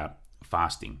thing about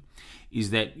fasting, is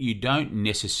that you don't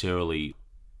necessarily,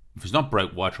 if it's not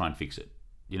broke, why try and fix it?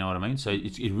 You know what I mean? So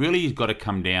it really has got to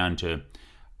come down to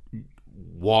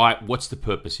what's the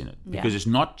purpose in it? Because it's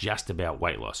not just about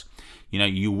weight loss.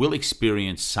 You will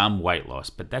experience some weight loss,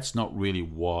 but that's not really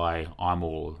why I'm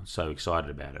all so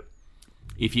excited about it.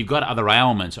 If you've got other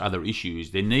ailments, other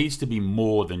issues, there needs to be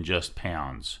more than just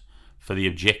pounds for the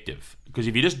objective. Because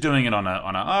if you're just doing it on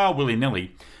a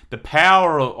willy-nilly, the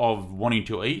power of wanting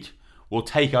to eat will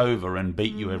take over and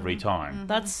beat you every time.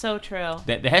 That's so true.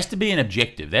 There has to be an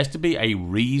objective. There has to be a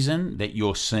reason that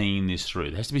you're seeing this through.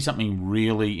 There has to be something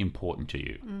really important to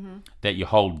you that you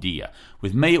hold dear.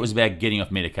 With me, it was about getting off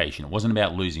medication. It wasn't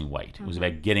about losing weight. It was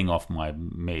about getting off my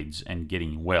meds and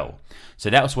getting well. So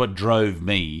that was what drove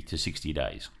me to 60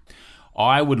 days.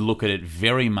 I would look at it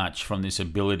very much from this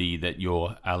ability that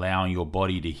you're allowing your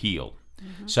body to heal.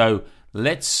 So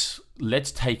let's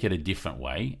take it a different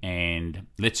way, and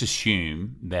let's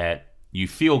assume that you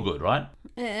feel good, right?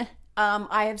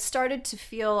 I have started to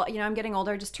feel, I'm getting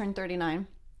older. I just turned 39.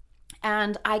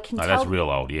 And I can tell... that's real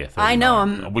old, yeah. 39. I know,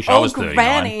 I'm I wish old I was 39.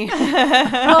 Granny.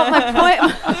 Well,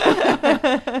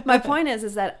 my point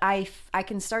is that I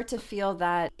can start to feel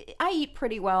that I eat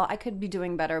pretty well. I could be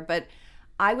doing better, but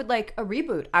I would like a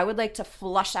reboot. I would like to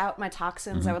flush out my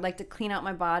toxins. I would like to clean out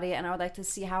my body, and I would like to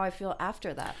see how I feel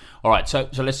after that. All right, so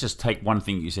let's just take one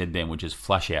thing you said then, which is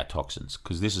flush out toxins,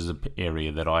 because this is an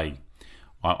area that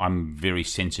I'm very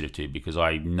sensitive to, because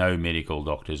I know medical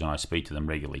doctors and I speak to them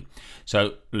regularly.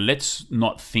 So let's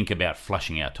not think about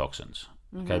flushing out toxins,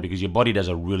 okay? Because your body does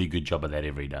a really good job of that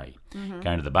every day.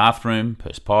 Going to the bathroom,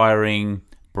 perspiring,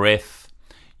 breath.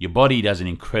 Your body does an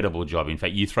incredible job. In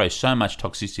fact, you throw so much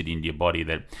toxicity into your body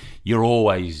that you're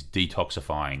always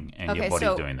detoxifying, and your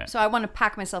body's doing that. So I want to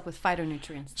pack myself with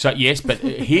phytonutrients. So yes, but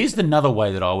here's another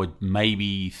way that I would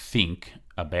maybe think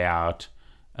about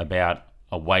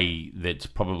a way that's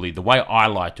probably the way I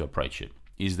like to approach it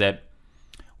is that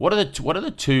what are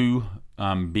the two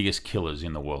biggest killers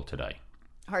in the world today?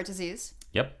 Heart disease.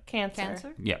 Yep.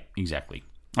 Cancer. Yep, exactly.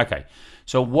 Okay,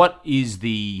 so what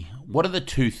are the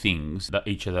two things that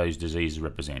each of those diseases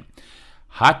represent?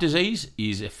 Heart disease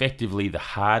is effectively the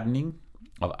hardening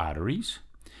of arteries,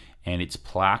 and it's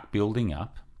plaque building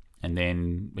up, and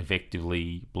then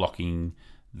effectively blocking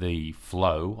the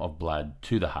flow of blood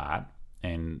to the heart.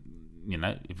 And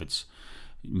if it's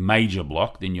major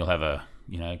block, then you'll have a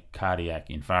cardiac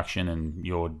infarction and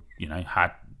your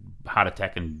heart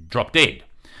attack and drop dead.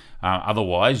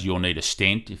 Otherwise, you'll need a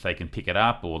stent if they can pick it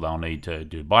up, or they'll need to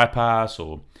do bypass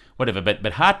or whatever.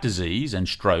 But heart disease and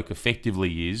stroke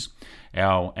effectively is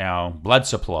our blood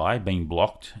supply being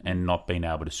blocked and not being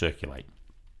able to circulate.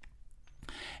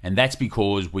 And that's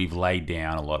because we've laid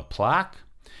down a lot of plaque.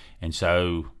 And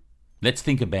so let's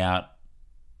think about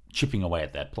chipping away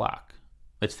at that plaque.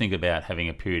 Let's think about having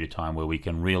a period of time where we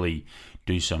can really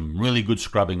do some really good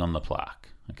scrubbing on the plaque.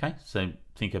 Okay, so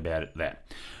think about it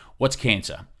that. What's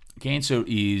cancer? Cancer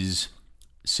is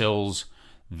cells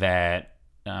that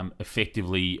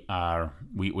effectively are,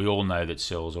 we all know that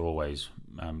cells are always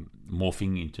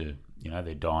morphing into,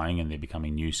 they're dying and they're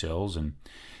becoming new cells.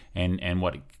 And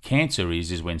what cancer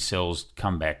is when cells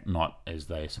come back not as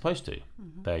they're supposed to.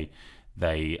 Mm-hmm.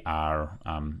 They are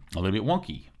a little bit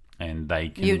wonky, and they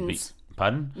can Mutants. be...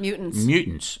 Pardon?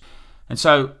 Mutants. And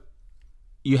so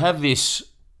you have this,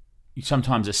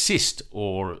 sometimes a cyst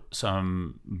or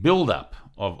some build-up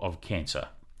of cancer.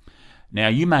 Now,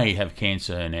 you may have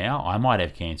cancer now. I might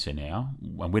have cancer now.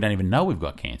 And we don't even know we've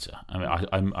got cancer. I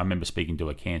mean, I remember speaking to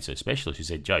a cancer specialist who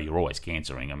said, Joe, you're always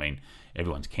cancering. I mean,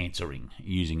 everyone's cancering,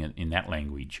 using it in that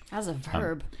language. As a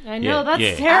verb. I know,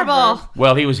 that's terrible.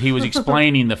 Well, he was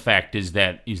explaining the fact is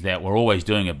that we're always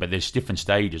doing it, but there's different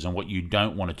stages, and what you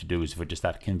don't want it to do is for it to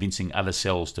start convincing other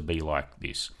cells to be like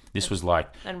this. This was like,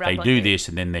 they do this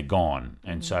and then they're gone.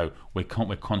 And so we're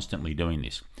constantly doing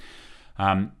this.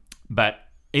 But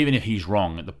even if he's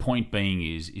wrong, the point being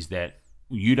is that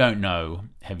you don't know,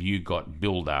 have you got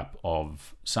build-up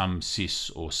of some cysts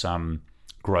or some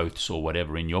growths or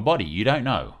whatever in your body? You don't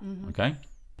know, okay?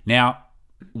 Now,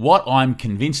 what I'm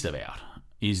convinced about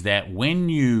is that when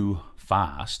you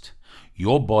fast,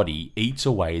 your body eats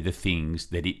away the things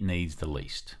that it needs the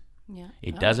least. Yeah.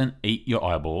 It doesn't eat your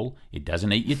eyeball, it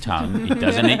doesn't eat your tongue, it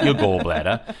doesn't eat your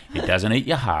gallbladder, it doesn't eat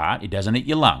your heart, it doesn't eat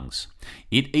your lungs.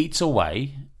 It eats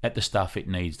away at the stuff it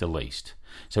needs the least.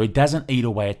 So it doesn't eat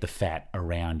away at the fat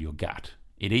around your gut.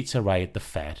 It eats away at the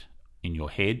fat in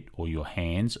your head or your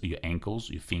hands or your ankles,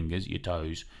 your fingers, your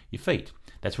toes, your feet.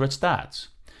 That's where it starts.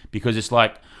 Because it's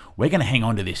like, we're going to hang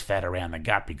on to this fat around the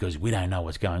gut because we don't know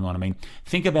what's going on. I mean,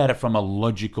 think about it from a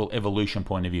logical evolution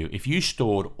point of view. If you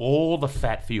stored all the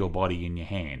fat for your body in your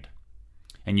hand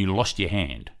and you lost your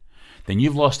hand, then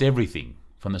you've lost everything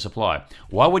from the supply.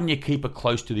 Why wouldn't you keep it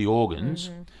close to the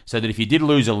organs so that if you did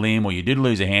lose a limb or you did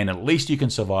lose a hand, at least you can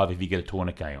survive if you get a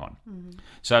tourniquet on?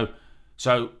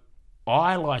 So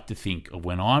I like to think of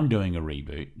when I'm doing a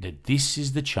reboot that this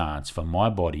is the chance for my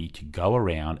body to go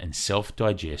around and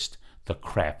self-digest the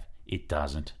crap it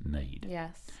doesn't need.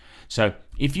 Yes. So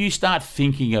if you start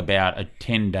thinking about a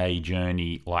 10-day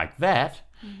journey like that,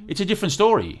 it's a different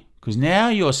story, because now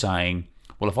you're saying,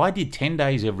 well, if I did 10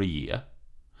 days every year,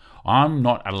 I'm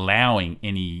not allowing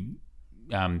any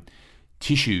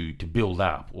tissue to build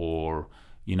up or,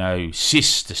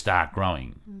 cysts to start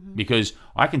growing. Because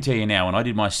I can tell you now, when I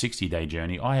did my 60-day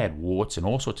journey, I had warts and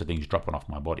all sorts of things dropping off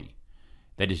my body.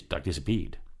 They just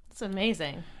disappeared. It's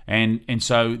amazing. And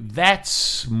so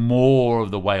that's more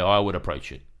of the way I would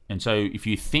approach it. And so if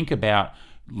you think about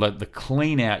like the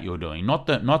clean out you're doing, not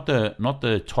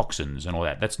the toxins and all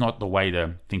that, that's not the way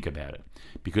to think about it.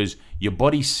 Because your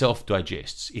body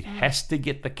self-digests. It has to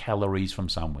get the calories from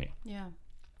somewhere. Yeah.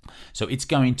 So it's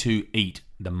going to eat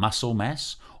the muscle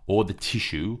mass or the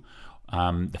tissue,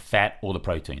 the fat or the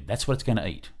protein. That's what it's going to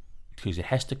eat, because it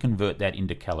has to convert that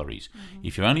into calories.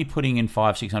 If you're only putting in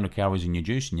 500-600 calories in your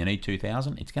juice and you need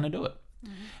 2,000, it's going to do it.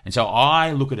 And so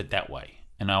I look at it that way.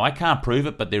 And now I can't prove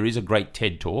it, but there is a great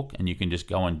TED Talk, and you can just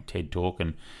go on TED Talk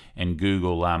and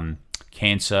Google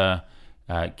cancer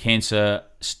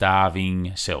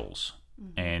starving cells,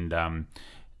 and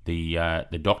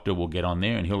the doctor will get on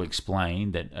there and he'll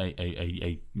explain that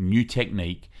a new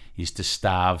technique is to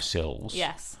starve cells.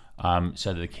 Yes.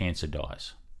 So that the cancer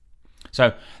dies.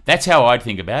 So that's how I'd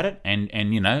think about it, and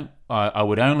I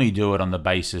would only do it on the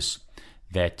basis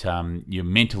that you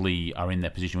mentally are in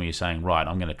that position where you're saying, right,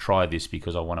 I'm going to try this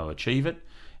because I want to achieve it,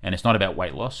 and it's not about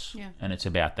weight loss, and it's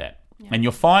about that. Yeah. And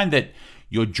you'll find that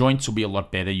your joints will be a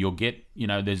lot better. You'll get,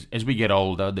 as we get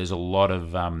older, there's a lot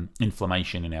of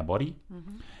inflammation in our body,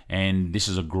 and this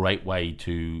is a great way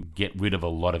to get rid of a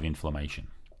lot of inflammation.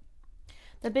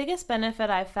 The biggest benefit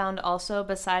I've found also,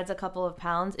 besides a couple of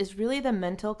pounds, is really the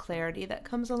mental clarity that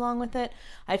comes along with it.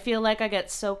 I feel like I get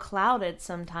so clouded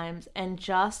sometimes, and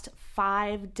just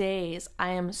 5 days, I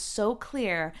am so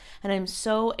clear and I'm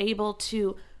so able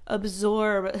to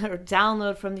absorb or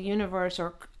download from the universe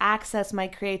or access my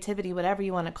creativity, whatever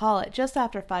you want to call it, just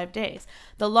after 5 days.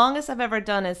 The longest I've ever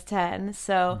done is 10.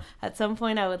 So at some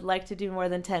point I would like to do more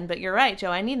than 10. But you're right,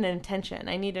 Joe. I need an intention.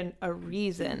 I need a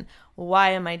reason.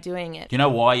 Why am I doing it? Do you know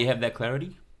why you have that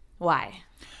clarity? Why?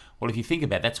 Well, if you think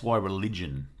about it, that's why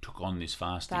religion took on this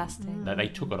fasting. They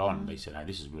took it on. They said, "Hey,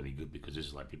 this is really good because this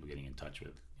is like people getting in touch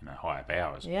with higher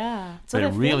powers." Yeah.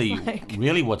 But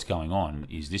really, what's going on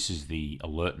is this is the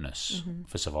alertness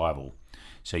for survival.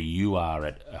 So you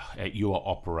are you are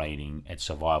operating at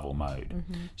survival mode.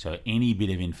 So any bit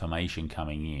of information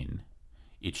coming in,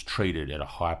 it's treated at a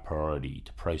high priority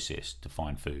to process to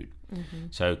find food.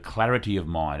 So clarity of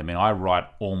mind. I mean, I write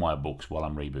all my books while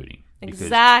I'm rebooting.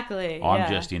 Exactly. I'm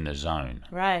just in the zone.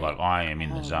 Right. Like I am in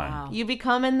the zone. Wow. You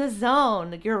become in the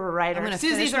zone. You're a writer.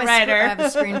 Susie's a writer. I have a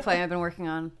screenplay I've been working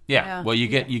on. Yeah. Well, you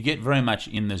get very much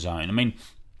in the zone. I mean,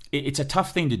 it's a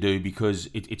tough thing to do because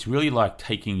it's really like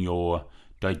taking your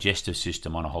digestive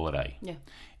system on a holiday. Yeah.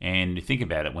 And think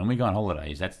about it, when we go on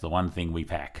holidays, that's the one thing we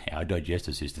pack, our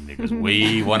digestive system, because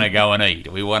we want to go and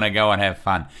eat. We want to go and have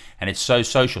fun. And it's so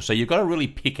social. So you've got to really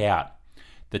pick out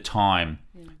the time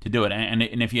to do it. And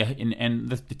if you and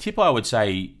the tip I would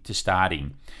say to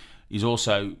starting is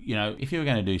also, if you were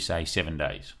going to do, say, 7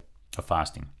 days of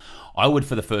fasting, I would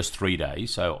for the first 3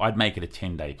 days, so I'd make it a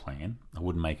 10-day plan. I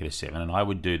wouldn't make it a 7. And I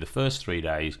would do the first 3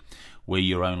 days where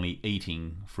you're only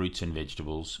eating fruits and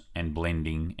vegetables and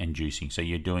blending and juicing. So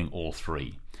you're doing all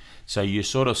three. So you're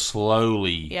sort of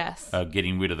slowly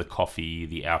getting rid of the coffee,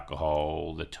 the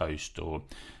alcohol, the toast, or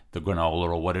the granola,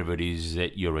 or whatever it is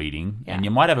that you're eating. And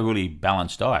you might have a really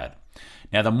balanced diet.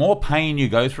 Now, the more pain you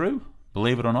go through,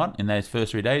 believe it or not, in those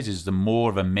first 3 days, is the more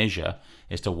of a measure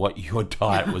as to what your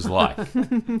diet was like.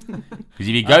 Because if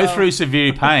you go through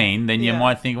severe pain, then you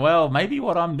might think, well, maybe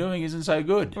what I'm doing isn't so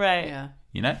good. Right.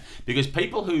 Yeah. Because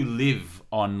people who live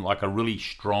on like a really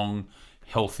strong,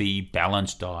 healthy,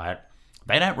 balanced diet,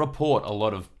 they don't report a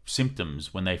lot of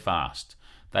symptoms when they fast.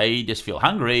 They just feel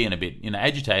hungry and a bit,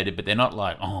 agitated, but they're not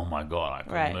like, oh my God,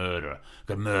 I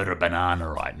could murder a banana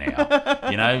right now.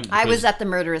 I was at the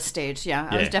murderous stage. Yeah,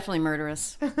 I was definitely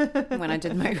murderous when I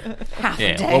did my half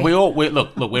a day. Well,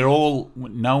 we're all.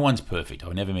 No one's perfect.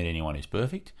 I've never met anyone who's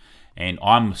perfect, and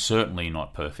I'm certainly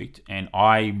not perfect. And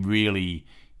I really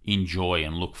enjoy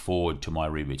and look forward to my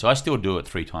reboots. I still do it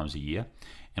 3 times a year.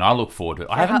 And I look forward to it.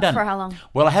 For how long?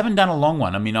 Well, I haven't done a long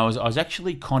one. I mean, I was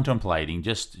actually contemplating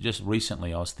just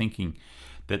recently. I was thinking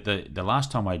that the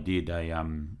last time I did a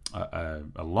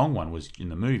long one was in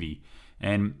the movie,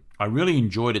 and I really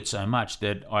enjoyed it so much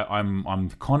that I'm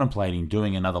contemplating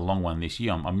doing another long one this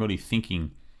year. I'm really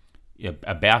thinking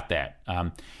about that.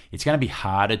 It's going to be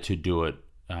harder to do it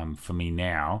for me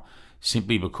now,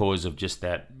 simply because of just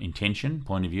that intention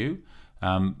point of view.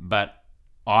 But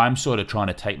I'm sort of trying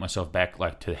to take myself back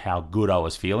to how good I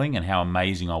was feeling and how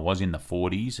amazing I was in the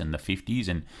 40s and the 50s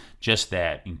and just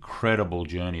that incredible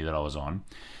journey that I was on.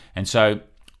 And so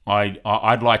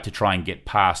I'd like to try and get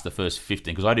past the first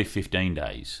 15, because I do 15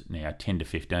 days now, 10 to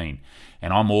 15,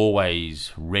 and I'm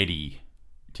always ready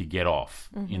to get off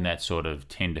in that sort of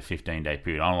 10 to 15 day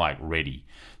period. I'm like ready.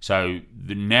 So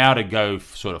now to go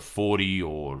sort of 40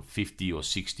 or 50 or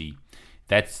 60,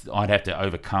 I'd have to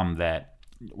overcome that,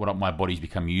 what my body's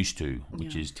become used to,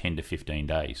 which is 10 to 15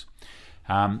 days.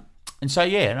 And so,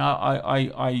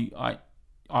 I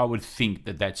would think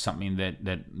that's something that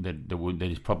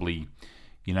is probably,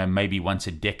 maybe once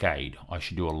a decade I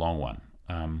should do a long one.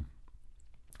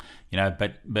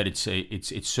 But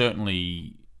it's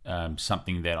certainly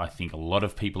something that I think a lot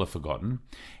of people have forgotten,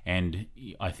 and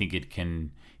I think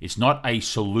it's not a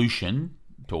solution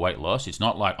to weight loss. It's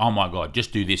not like, oh my God,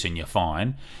 just do this and you're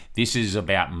fine. This is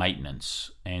about maintenance.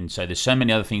 And so there's so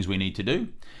many other things we need to do,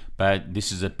 but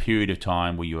this is a period of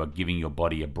time where you are giving your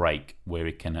body a break, where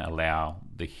it can allow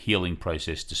the healing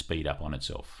process to speed up on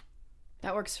itself.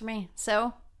 That works for me.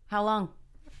 So, how long?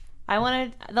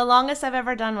 The longest I've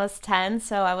ever done was 10,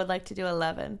 so I would like to do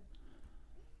 11.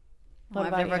 Well,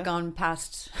 I've never gone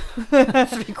past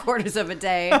 3/4 of a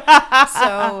day,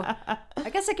 so I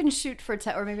guess I can shoot for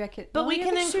 10, or maybe I could. But we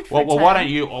can shoot for 10. Well,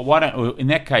 why don't in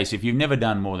that case, if you've never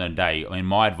done more than a day, I mean,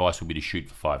 my advice would be to shoot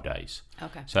for 5 days.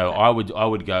 Okay. So okay. I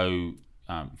would go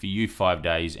for you 5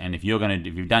 days, and if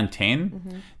you've done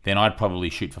 10, then I'd probably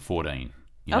shoot for 14.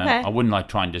 Okay. I wouldn't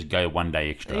try and just go 1 day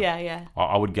extra. Yeah.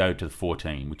 I would go to the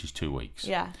 14, which is 2 weeks.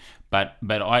 Yeah. But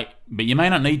you may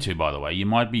not need to, by the way. You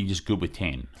might be just good with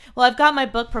 10. Well, I've got my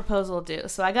book proposal due,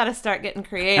 so I got to start getting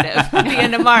creative at the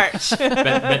end of March.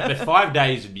 but 5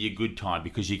 days would be a good time,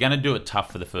 because you're going to do it tough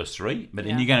for the first 3, but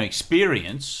then you're going to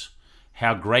experience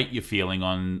how great you're feeling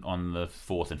on the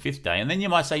 4th and 5th day. And then you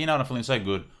might say, you know what, I'm feeling so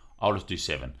good, I'll just do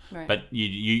 7. Right. But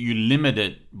you limit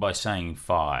it by saying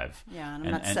 5. Yeah, and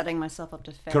I'm not setting myself up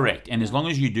to fail. Correct. And as long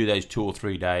as you do those 2 or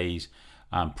 3 days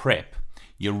prep,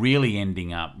 you're really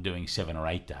ending up doing 7 or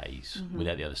 8 days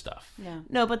without the other stuff. Yeah.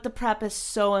 No, but the prep is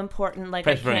so important. Like,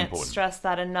 Prep's I very can't important. stress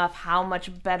that enough, how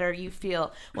much better you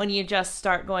feel when you just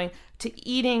start going to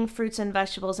eating fruits and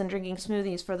vegetables and drinking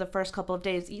smoothies for the first couple of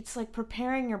days. It's like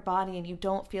preparing your body and you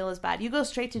don't feel as bad. You go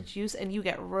straight to juice and you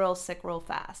get real sick real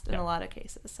fast in a lot of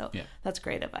cases. So that's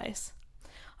great advice.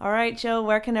 All right, Joe,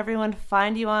 where can everyone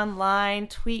find you online,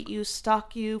 tweet you,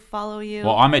 stalk you, follow you?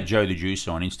 Well, I'm at Joe the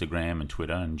Juicer on Instagram and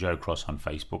Twitter, and Joe Cross on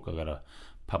Facebook. I've got a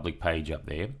public page up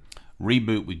there.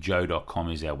 Rebootwithjoe.com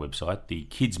is our website. The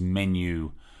Kids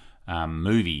Menu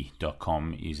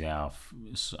movie.com is our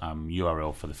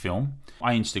URL for the film.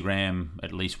 I Instagram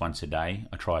at least once a day.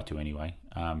 I try to anyway,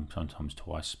 sometimes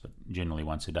twice, but generally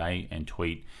once a day, and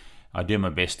tweet. I do my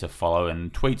best to follow,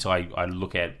 and tweets I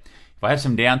look at. If I have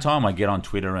some downtime, I get on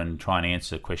Twitter and try and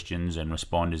answer questions and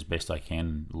respond as best I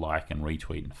can, like and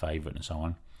retweet and favourite and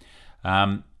so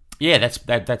on.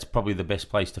 That's probably the best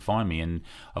place to find me. And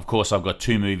of course, I've got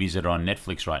 2 movies that are on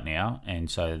Netflix right now, and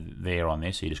so they're on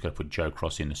there. So you just got to put Joe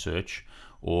Cross in the search,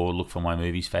 or look for my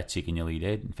movies, Fat, Sick and Nearly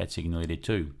Dead, and Fat, Sick and Nearly Dead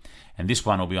 2. And this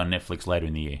one will be on Netflix later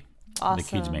in the year. Awesome. The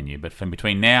Kids Menu. But from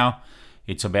between now,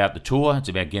 it's about the tour. It's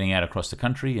about getting out across the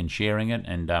country and sharing it,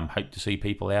 and hope to see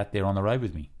people out there on the road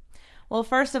with me. Well,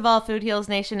 first of all, Food Heals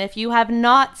Nation, if you have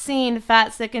not seen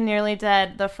Fat, Sick, and Nearly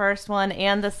Dead, the first one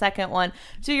and the second one,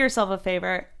 do yourself a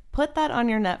favor. Put that on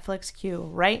your Netflix queue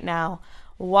right now.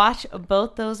 Watch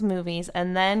both those movies,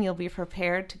 and then you'll be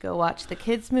prepared to go watch the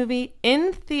kids' movie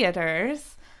in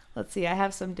theaters. Let's see, I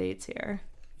have some dates here.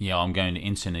 Yeah, I'm going to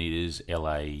Encinitas,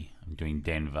 LA. I'm doing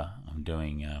Denver. I'm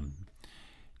doing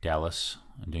Dallas.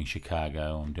 I'm doing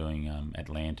Chicago. I'm doing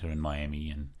Atlanta and Miami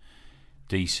and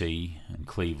DC and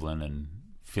Cleveland and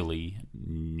Philly,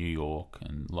 New York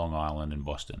and Long Island and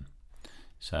Boston.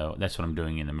 So that's what I'm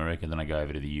doing in America. Then I go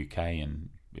over to the UK and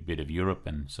a bit of Europe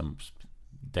and some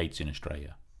dates in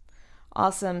Australia.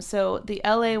 Awesome. So the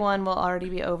LA one will already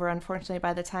be over, unfortunately,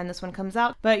 by the time this one comes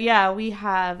out. But yeah, we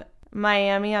have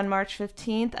Miami on March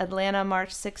 15th, Atlanta March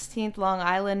 16th, Long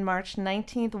Island March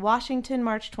 19th, Washington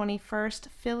March 21st,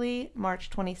 Philly March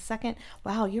 22nd.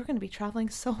 Wow, you're going to be traveling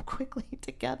so quickly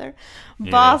together.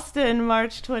 Yeah. Boston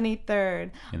March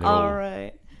 23rd. All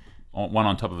right. One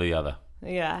on top of the other.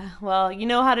 Yeah, well, you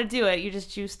know how to do it. You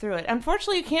just juice through it.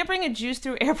 Unfortunately, you can't bring a juice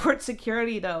through airport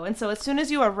security, though. And so as soon as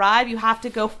you arrive, you have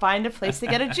to go find a place to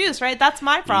get a juice, right? That's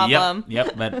my problem.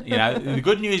 Yep. But, the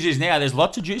good news is now there's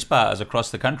lots of juice bars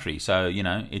across the country. So,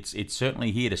 it's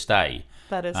certainly here to stay.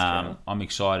 That is true. I'm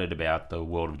excited about the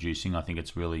world of juicing. I think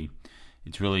it's really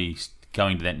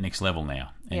going to that next level now.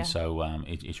 And so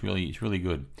it's really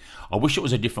good. I wish it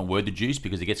was a different word, the juice,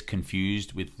 because it gets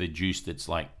confused with the juice that's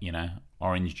like,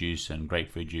 orange juice and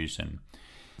grapefruit juice. And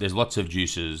there's lots of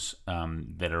juices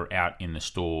that are out in the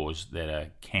stores that are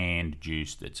canned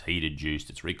juice, that's heated juice,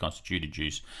 that's reconstituted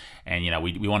juice. And,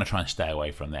 we want to try and stay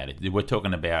away from that. We're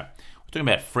talking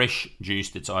about fresh juice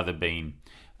that's either been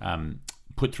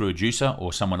put through a juicer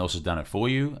or someone else has done it for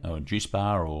you, or a juice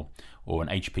bar or an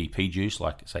HPP juice,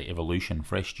 like, say, Evolution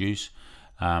Fresh Juice.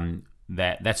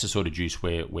 That's the sort of juice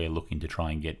we're looking to try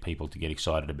and get people to get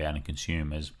excited about and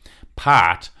consume as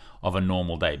part of a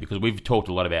normal day. Because we've talked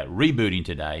a lot about rebooting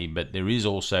today, but there is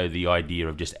also the idea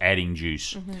of just adding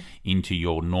juice into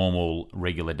your normal,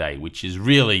 regular day, which is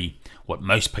really what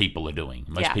most people are doing.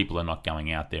 Most people are not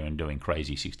going out there and doing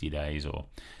crazy 60 days or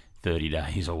 30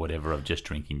 days or whatever of just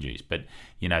drinking juice. But,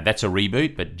 that's a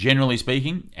reboot. But generally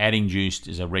speaking, adding juice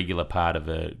is a regular part of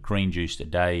a green juice a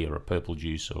day or a purple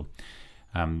juice, or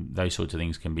those sorts of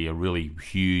things can be a really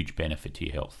huge benefit to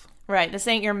your health. Right. This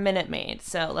ain't your Minute Maid,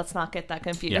 so let's not get that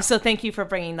confused. Yeah. So thank you for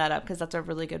bringing that up, because that's a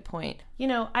really good point.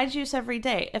 I juice every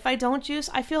day. If I don't juice,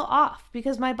 I feel off,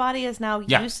 because my body is now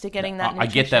used to getting that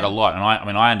nutrition. I get that a lot,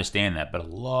 and I understand that, but a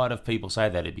lot of people say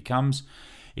that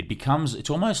it's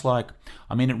almost like,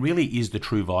 it really is the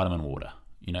true vitamin water.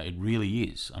 It really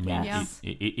is.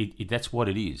 That's what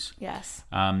it is. Yes.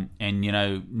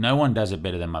 And no one does it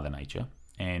better than Mother Nature.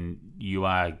 And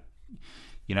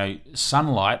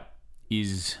sunlight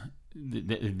is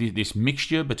this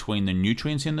mixture between the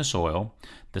nutrients in the soil,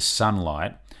 the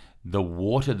sunlight, the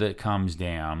water that comes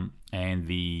down, and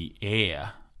the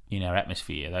air in our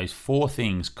atmosphere. Those 4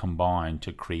 things combine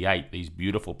to create these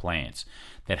beautiful plants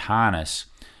that harness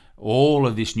all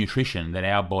of this nutrition that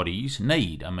our bodies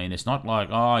need. It's not like,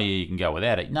 you can go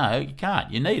without it. No, you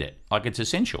can't. You need it. Like, it's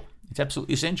essential. It's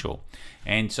absolutely essential.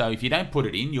 And so if you don't put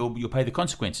it in, you'll pay the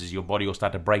consequences. Your body will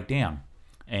start to break down.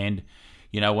 And,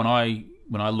 when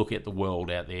I look at the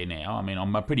world out there now, I mean,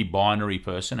 I'm a pretty binary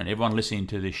person, and everyone listening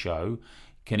to this show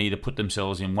can either put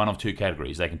themselves in one of two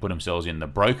categories. They can put themselves in the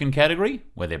broken category,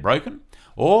 where they're broken,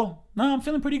 or, no, I'm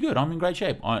feeling pretty good, I'm in great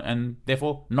shape, and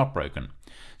therefore not broken.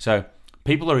 So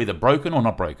people are either broken or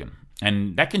not broken,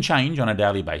 and that can change on a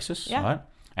daily basis, right?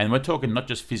 And we're talking not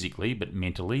just physically, but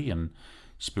mentally and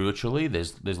spiritually.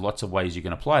 There's lots of ways you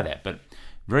can apply that, but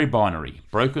very binary,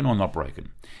 broken or not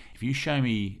broken. If you show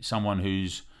me someone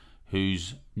who's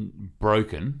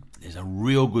broken, there's a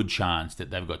real good chance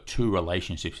that they've got two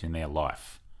relationships in their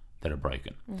life that are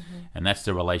broken. And that's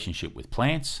the relationship with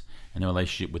plants and the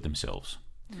relationship with themselves.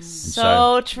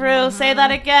 So true. Say that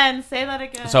again. So,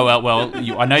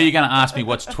 I know you're going to ask me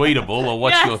what's tweetable or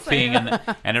what's your thing,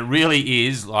 and it really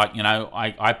is like,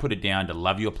 I put it down to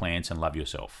love your plants and love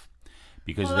yourself.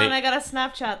 Because then I gotta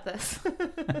Snapchat this.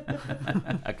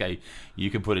 Okay, you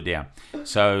can put it down.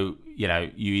 So you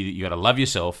got to love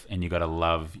yourself and you got to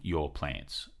love your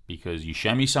plants. Because you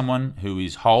show me someone who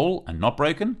is whole and not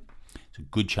broken, it's a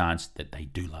good chance that they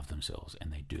do love themselves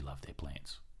and they do love their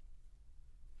plants.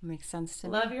 Makes sense to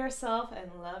me. Love yourself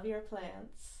and love your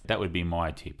plants. That would be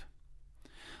my tip.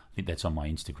 I think that's on my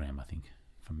Instagram. I think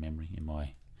from memory in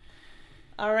my.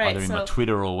 All right, either in my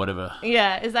Twitter or whatever.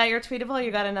 Yeah, is that your tweetable?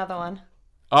 You got another one?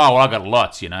 Oh, well, I got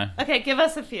lots, Okay, give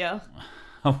us a few.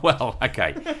 Well,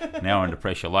 okay. Now we're under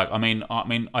pressure.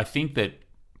 I think that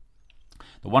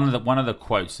one of the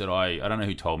quotes that I don't know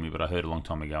who told me, but I heard a long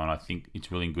time ago, and I think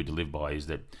it's really good to live by, is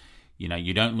that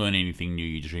you don't learn anything new,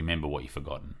 you just remember what you've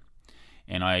forgotten.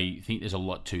 And I think there's a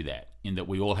lot to that, in that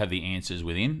we all have the answers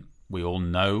within. We all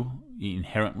know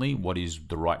inherently what is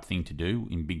the right thing to do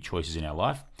in big choices in our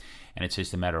life. And it's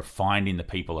just a matter of finding the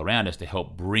people around us to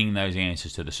help bring those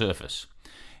answers to the surface.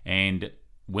 And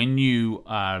when you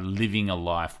are living a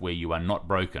life where you are not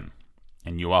broken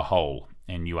and you are whole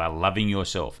and you are loving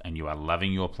yourself and you are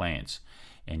loving your plants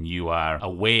and you are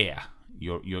aware,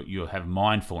 you have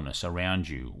mindfulness around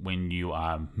you, when you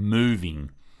are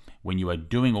moving, when you are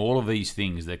doing all of these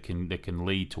things that can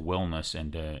lead to wellness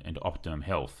and optimum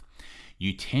health,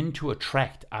 you tend to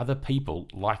attract other people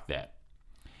like that.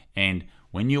 And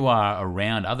when you are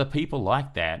around other people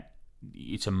like that,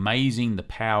 it's amazing the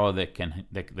power that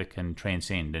can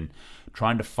transcend, and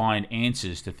trying to find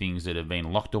answers to things that have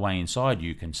been locked away inside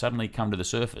you can suddenly come to the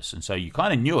surface. And so you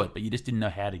kind of knew it, but you just didn't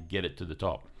know how to get it to the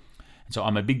top. And so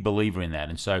I'm a big believer in that.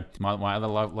 And so my other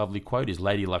lovely quote is,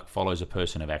 "Lady luck follows a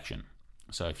person of action."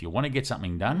 So if you want to get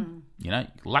something done,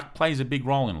 luck plays a big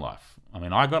role in life. I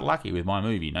mean, I got lucky with my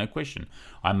movie, no question.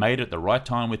 I made it at the right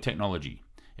time with technology.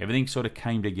 Everything sort of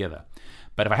came together.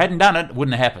 But if I hadn't done it, it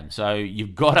wouldn't have happened. So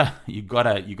you've got to go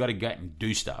and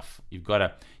do stuff. You've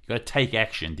got to take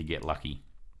action to get lucky.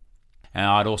 And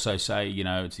I'd also say,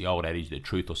 it's the old adage that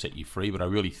truth will set you free. But I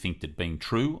really think that being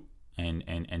true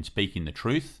and speaking the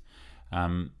truth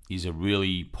is a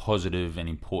really positive and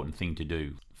important thing to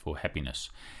do for happiness.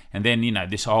 And then,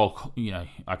 this whole,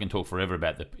 I can talk forever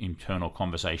about the internal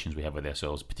conversations we have with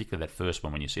ourselves, particularly that first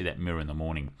one when you see that mirror in the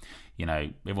morning.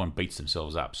 Everyone beats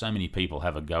themselves up. So many people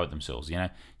have a go at themselves. You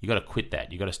got to quit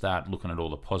that. You got to start looking at all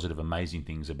the positive, amazing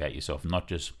things about yourself, not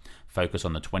just focus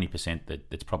on the 20%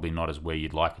 that's probably not as where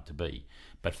you'd like it to be,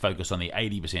 but focus on the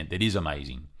 80% that is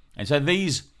amazing. And so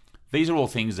these are all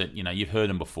things that, you've heard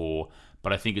them before,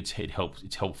 but I think it's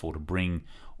helpful to bring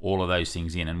all of those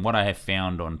things in. And what I have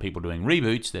found on people doing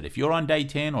reboots, that if you're on day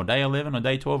 10 or day 11 or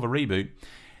day 12 of a reboot,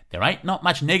 there ain't not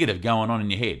much negative going on in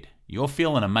your head. You're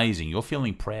feeling amazing. You're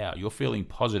feeling proud. You're feeling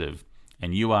positive,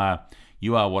 and you are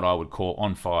what I would call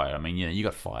on fire. I mean, you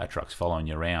got fire trucks following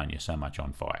you around. You're so much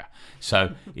on fire.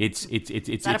 So it's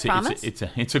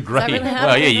a great.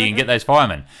 Well, yeah, you can get those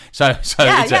firemen. So it's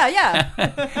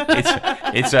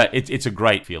a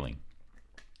great feeling.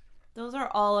 Those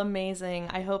are all amazing.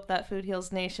 I hope that Food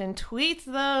Heals Nation tweets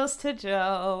those to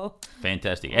Joe.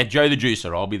 Fantastic. At Joe the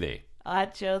Juicer, I'll be there.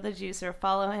 At Joe the Juicer.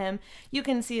 Follow him. You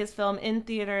can see his film in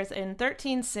theaters in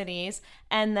 13 cities,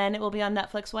 and then it will be on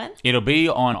Netflix when? It'll be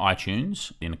on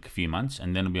iTunes in a few months,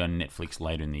 and then it'll be on Netflix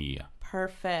later in the year.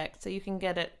 Perfect. So you can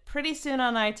get it pretty soon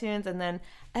on iTunes, and then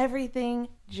everything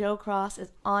Joe Cross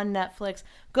is on Netflix.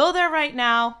 Go there right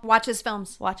now. Watch his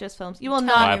films. You will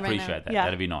not. I appreciate that. Yeah.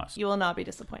 That'd be nice. You will not be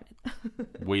disappointed.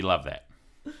 We love that.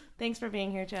 Thanks for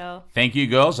being here, Joe. Thank you,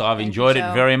 girls. I've enjoyed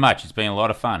it very much. It's been a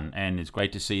lot of fun, and it's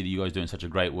great to see that you guys doing such a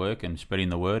great work and spreading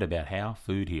the word about how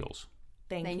food heals.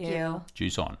 Thank you.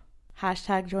 Juice on.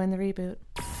 #join the reboot.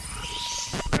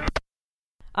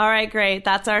 All right, great.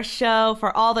 That's our show.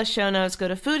 For all the show notes, go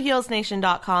to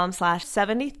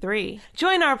foodhealsnation.com/73.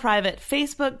 Join our private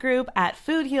Facebook group at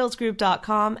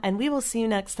foodhealsgroup.com, and we will see you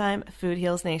next time, Food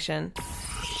Heals Nation.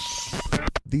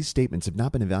 These statements have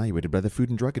not been evaluated by the Food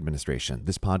and Drug Administration.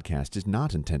 This podcast is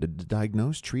not intended to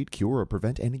diagnose, treat, cure, or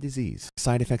prevent any disease.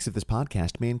 Side effects of this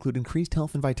podcast may include increased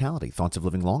health and vitality, thoughts of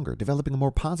living longer, developing a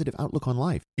more positive outlook on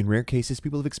life. In rare cases,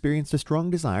 people have experienced a strong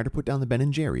desire to put down the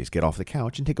Ben & Jerry's, get off the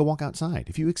couch, and take a walk outside.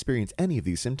 If you experience any of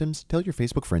these symptoms, tell your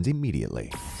Facebook friends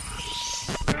immediately.